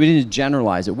 and we didn't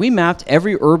generalize it. We mapped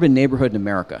every urban neighborhood in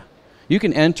America. You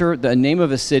can enter the name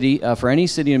of a city for any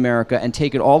city in America and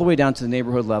take it all the way down to the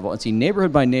neighborhood level and see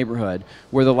neighborhood by neighborhood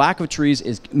where the lack of trees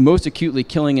is most acutely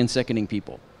killing and sickening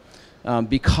people.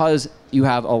 Because you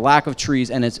have a lack of trees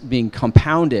and it's being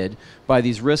compounded by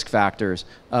these risk factors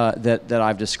that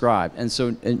I've described. And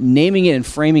so naming it and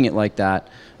framing it like that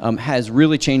has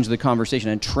really changed the conversation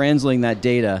and translating that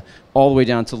data all the way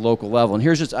down to local level. And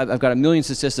here's just, I've got a million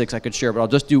statistics I could share, but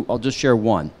I'll just share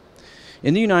one.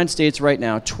 In the United States right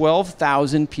now,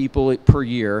 12,000 people per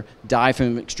year die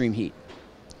from extreme heat.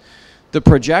 The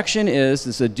projection is,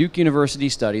 this is a Duke University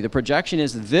study, the projection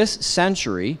is this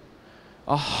century,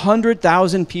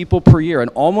 100,000 people per year, an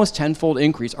almost tenfold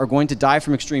increase, are going to die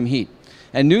from extreme heat.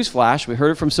 And newsflash, we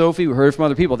heard it from Sophie, we heard it from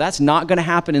other people, that's not going to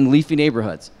happen in leafy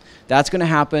neighborhoods. That's going to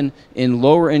happen in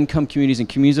lower income communities and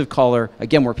communities of color,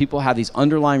 again, where people have these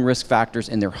underlying risk factors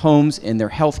in their homes, in their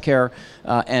health care,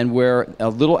 and where a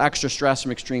little extra stress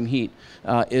from extreme heat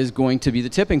is going to be the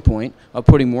tipping point of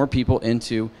putting more people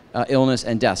into illness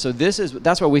and death. So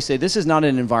that's why we say this is not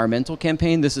an environmental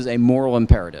campaign, this is a moral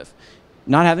imperative.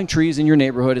 Not having trees in your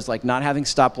neighborhood is like not having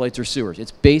stoplights or sewers.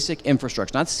 It's basic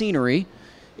infrastructure, not scenery.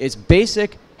 It's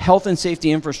basic health and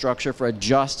safety infrastructure for a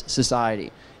just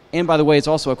society. And by the way, it's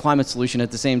also a climate solution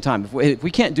at the same time. If we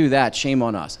can't do that, shame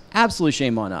on us. Absolutely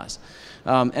shame on us.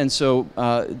 And so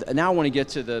now I want to get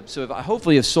to so I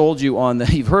hopefully have sold you on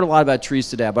you've heard a lot about trees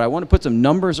today, but I want to put some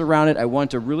numbers around it. I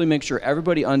want to really make sure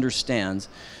everybody understands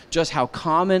just how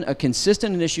common, a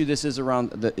consistent an issue this is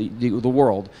around the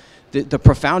world, the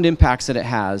profound impacts that it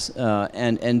has,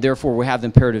 and therefore we have the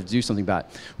imperative to do something about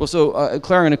it. Well, so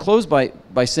Claire, I'm going to close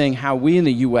by saying how we in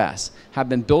the U.S. have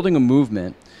been building a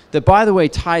movement that, by the way,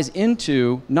 ties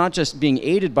into not just being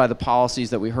aided by the policies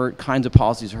that we heard, kinds of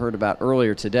policies we heard about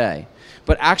earlier today,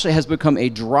 but actually has become a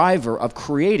driver of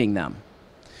creating them.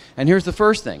 And here's the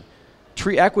first thing.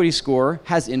 Tree Equity Score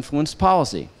has influenced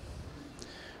policy.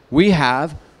 We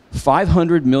have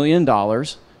 $500 million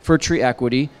for tree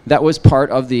equity that was part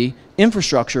of the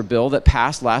infrastructure bill that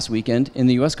passed last weekend in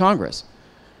the U.S. Congress.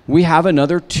 We have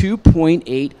another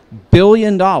 $2.8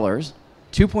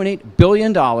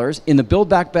 billion in the Build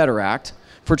Back Better Act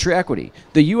for tree equity.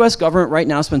 The U.S. government right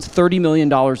now spends $30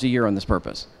 million a year on this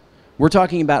purpose. We're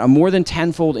talking about a more than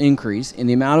tenfold increase in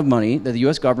the amount of money that the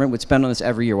U.S. government would spend on this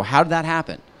every year. Well, how did that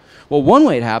happen? Well, one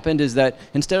way it happened is that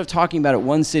instead of talking about it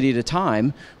one city at a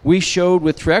time, we showed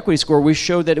with Tree Equity Score, we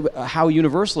showed that how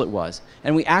universal it was.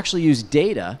 And we actually used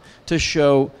data to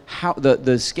show how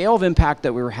the scale of impact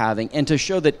that we were having, and to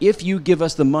show that if you give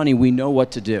us the money, we know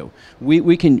what to do.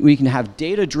 We can have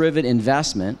data-driven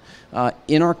investment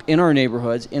in our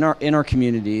neighborhoods, in our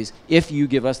communities, if you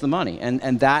give us the money.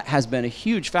 And that has been a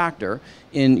huge factor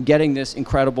in getting this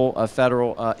incredible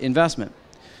federal investment.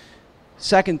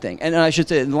 Second thing, and I should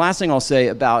say, the last thing I'll say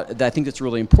about that I think that's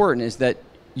really important is that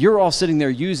you're all sitting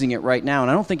there using it right now, and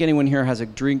I don't think anyone here has a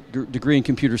degree in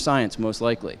computer science, most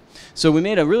likely. So we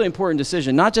made a really important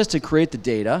decision, not just to create the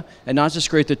data and not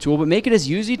just create the tool, but make it as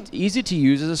easy to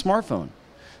use as a smartphone,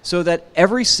 so that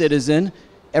every citizen's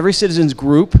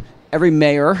group, every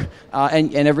mayor,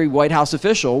 and every White House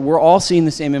official, we're all seeing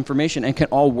the same information and can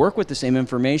all work with the same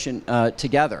information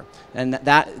together. And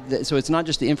so it's not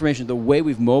just the information, the way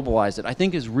we've mobilized it, I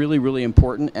think is really, really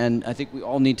important, and I think we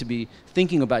all need to be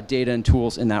thinking about data and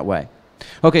tools in that way.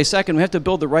 Okay, second, we have to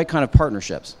build the right kind of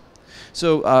partnerships.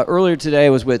 So earlier today I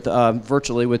was with,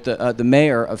 virtually, with the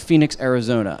mayor of Phoenix,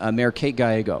 Arizona, Mayor Kate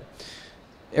Gallego.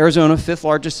 Arizona, 5th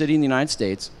largest city in the United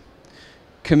States,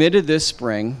 committed this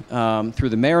spring through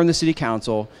the mayor and the city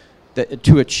council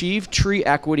to achieve tree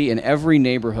equity in every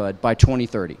neighborhood by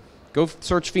 2030. Go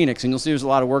search Phoenix and you'll see there's a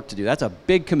lot of work to do. That's a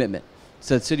big commitment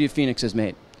that the city of Phoenix has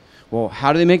made. Well,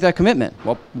 how do they make that commitment?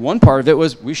 Well, one part of it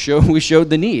was we showed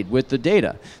the need with the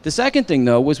data. The second thing,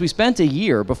 though, was we spent a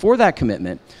year before that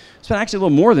commitment, spent actually a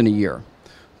little more than a year,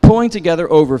 pulling together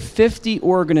over 50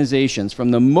 organizations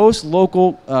from the most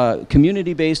local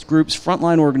community-based groups,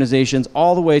 frontline organizations,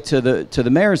 all the way to the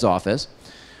mayor's office,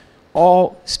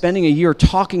 all spending a year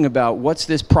talking about what's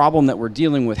this problem that we're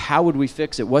dealing with, how would we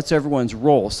fix it, what's everyone's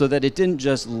role, so that it didn't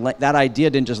just that idea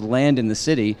didn't just land in the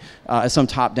city as some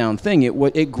top-down thing.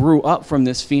 It grew up from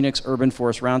this Phoenix Urban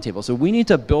Forest Roundtable. So we need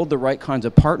to build the right kinds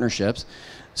of partnerships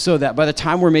so that by the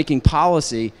time we're making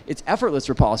policy, it's effortless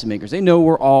for policymakers. They know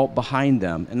we're all behind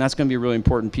them, and that's going to be a really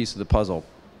important piece of the puzzle.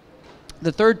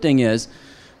 The third thing is,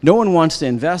 no one wants to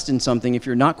invest in something if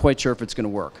you're not quite sure if it's going to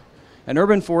work. In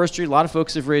urban forestry, a lot of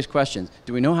folks have raised questions.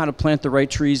 Do we know how to plant the right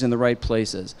trees in the right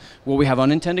places? Will we have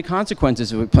unintended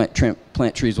consequences if we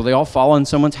plant trees? Will they all fall on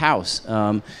someone's house?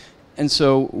 And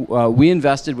so we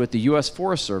invested with the U.S.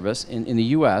 Forest Service in the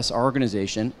U.S., our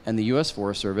organization, and the U.S.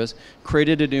 Forest Service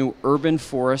created a new urban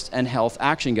forest and health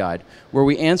action guide where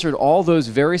we answered all those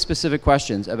very specific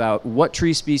questions about what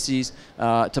tree species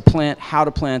to plant, how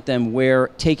to plant them, where,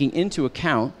 taking into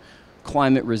account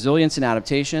climate resilience and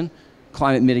adaptation,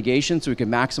 climate mitigation, so we can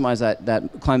maximize that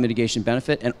climate mitigation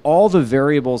benefit, and all the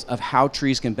variables of how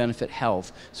trees can benefit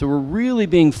health. So we're really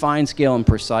being fine scale and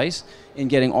precise in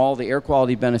getting all the air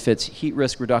quality benefits, heat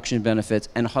risk reduction benefits,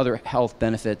 and other health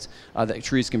benefits that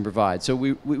trees can provide. So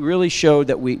we really showed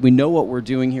that we know what we're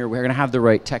doing here. We're going to have the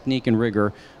right technique and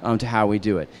rigor to how we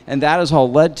do it. And that has all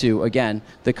led to, again,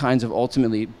 the kinds of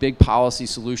ultimately big policy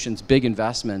solutions, big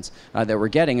investments that we're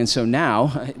getting. And so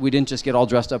now, we didn't just get all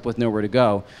dressed up with nowhere to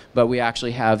go, but we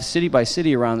actually have city by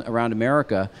city around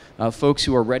America, folks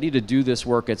who are ready to do this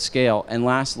work at scale. And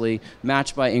lastly,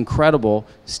 matched by incredible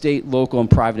state, local,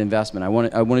 and private investment. I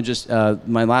want to just,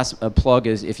 my last plug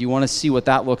is, if you want to see what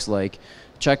that looks like,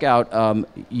 check out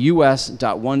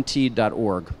us.1t.org.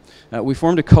 We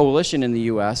formed a coalition in the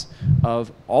U.S.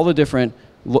 of all the different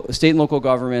state and local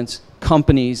governments,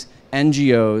 companies,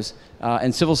 NGOs,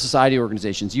 and civil society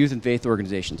organizations, youth and faith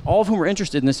organizations, all of whom are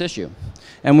interested in this issue.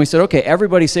 And we said, okay,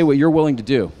 everybody say what you're willing to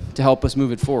do to help us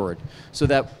move it forward, so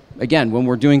that, again, when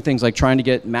we're doing things like trying to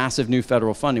get massive new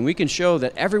federal funding, we can show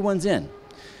that everyone's in.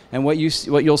 And what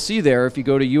you'll see there, if you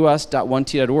go to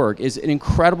us.1t.org, is an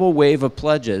incredible wave of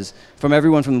pledges from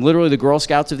everyone from literally the Girl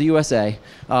Scouts of the USA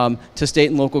to state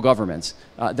and local governments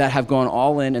that have gone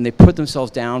all in, and they put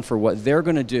themselves down for what they're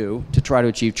going to do to try to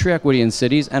achieve tree equity in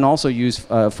cities and also use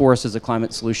forests as a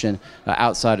climate solution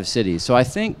outside of cities. So I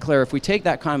think, Claire, if we take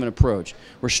that kind of an approach,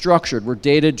 we're structured, we're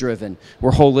data-driven,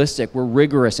 we're holistic, we're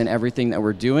rigorous in everything that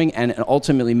we're doing, and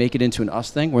ultimately make it into an us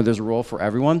thing where there's a role for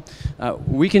everyone,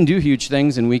 we can do huge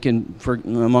things, and we can,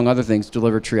 among other things,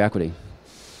 deliver tree equity.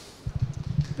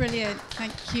 Brilliant,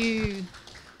 thank you.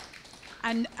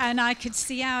 And I could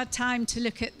see our time to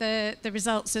look at the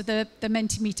results of the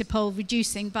Mentimeter poll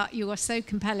reducing, but you are so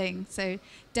compelling, so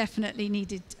definitely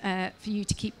needed for you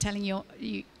to keep telling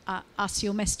us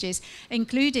your messages,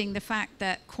 including the fact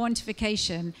that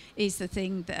quantification is the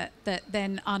thing that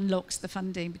then unlocks the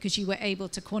funding, because you were able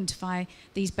to quantify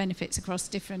these benefits across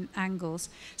different angles.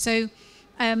 So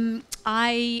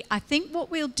I think what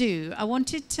we'll do, I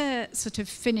wanted to sort of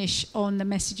finish on the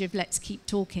message of let's keep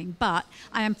talking, but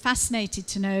I am fascinated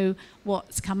to know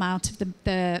what's come out of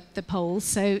the polls.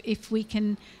 So if we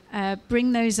can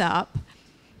bring those up,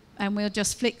 and we'll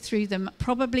just flick through them.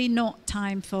 Probably not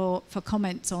time for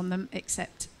comments on them,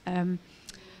 except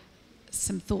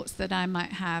some thoughts that I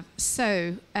might have.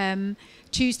 So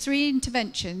choose 3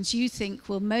 interventions you think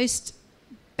will most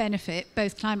benefit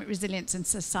both climate resilience and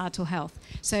societal health.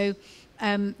 So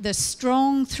the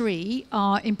strong 3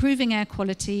 are improving air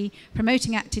quality,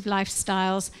 promoting active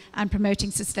lifestyles, and promoting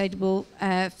sustainable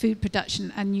food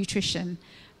production and nutrition.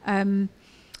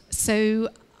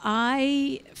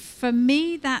 For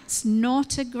me, that's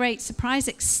not a great surprise,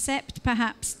 except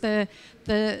perhaps the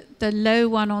low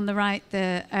one on the right,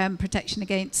 the protection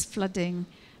against flooding.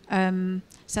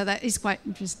 So that is quite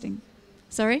interesting.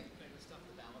 Sorry?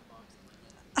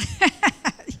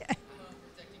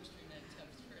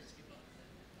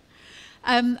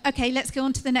 Okay, let's go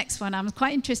on to the next one. I'm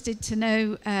quite interested to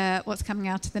know what's coming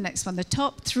out of the next one. The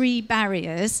top 3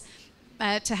 barriers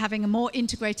to having a more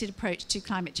integrated approach to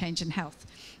climate change and health.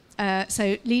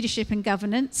 So leadership and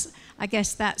governance, I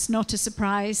guess that's not a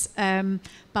surprise,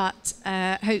 but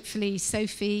hopefully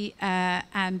Sophie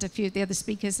and a few of the other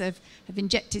speakers have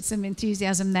injected some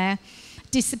enthusiasm there.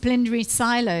 Disciplinary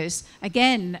silos,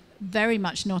 again, very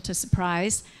much not a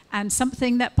surprise, and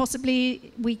something that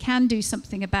possibly we can do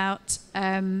something about.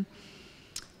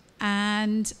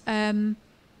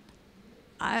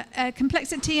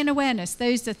 Complexity and awareness,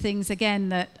 those are things, again,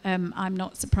 that I'm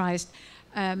not surprised.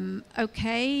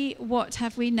 Okay, what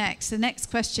have we next? The next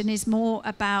question is more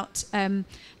about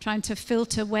trying to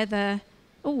filter whether,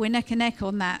 we're neck and neck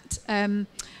on that,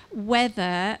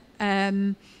 whether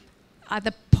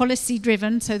either policy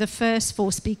driven, so the first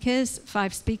 5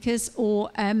 speakers, or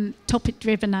topic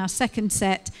driven, our second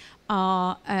set,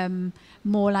 are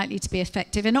more likely to be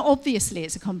effective. And obviously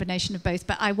it's a combination of both,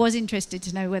 but I was interested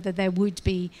to know whether there would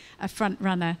be a front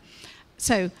runner.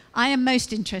 So I am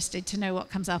most interested to know what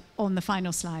comes up on the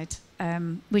final slide,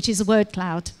 which is a word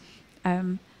cloud.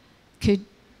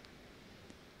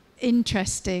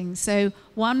 Interesting. So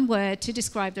one word to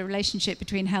describe the relationship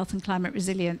between health and climate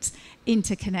resilience: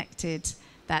 interconnected.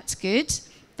 That's good.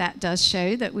 That does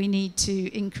show that we need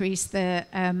to increase the,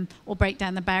 or break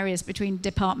down the barriers between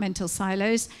departmental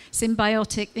silos.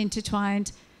 Symbiotic,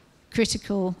 intertwined,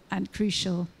 critical and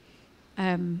crucial.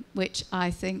 Which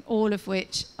I think all of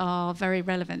which are very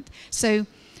relevant. So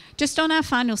just on our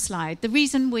final slide, the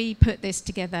reason we put this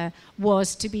together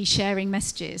was to be sharing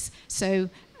messages. So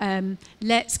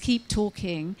let's keep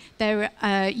talking.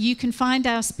 You can find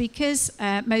our speakers,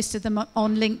 most of them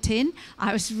on LinkedIn.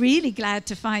 I was really glad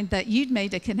to find that you'd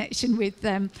made a connection with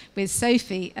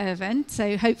Sophie Irvin,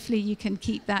 so hopefully you can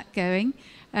keep that going.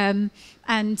 The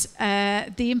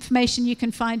information, you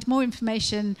can find more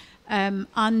information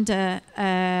under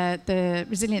the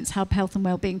Resilience Hub Health and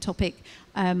Wellbeing topic,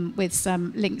 with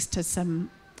some links to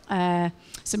some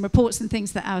reports and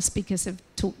things that our speakers have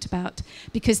talked about,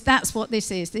 because that's what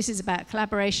this is. This is about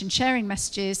collaboration, sharing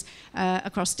messages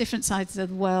across different sides of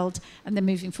the world, and then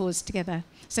moving forwards together.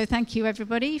 So thank you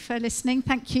everybody for listening.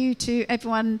 Thank you to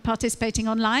everyone participating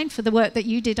online for the work that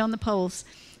you did on the polls.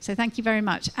 So thank you very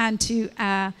much, and to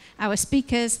our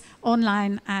speakers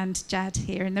online and Jad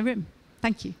here in the room.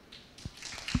 Thank you.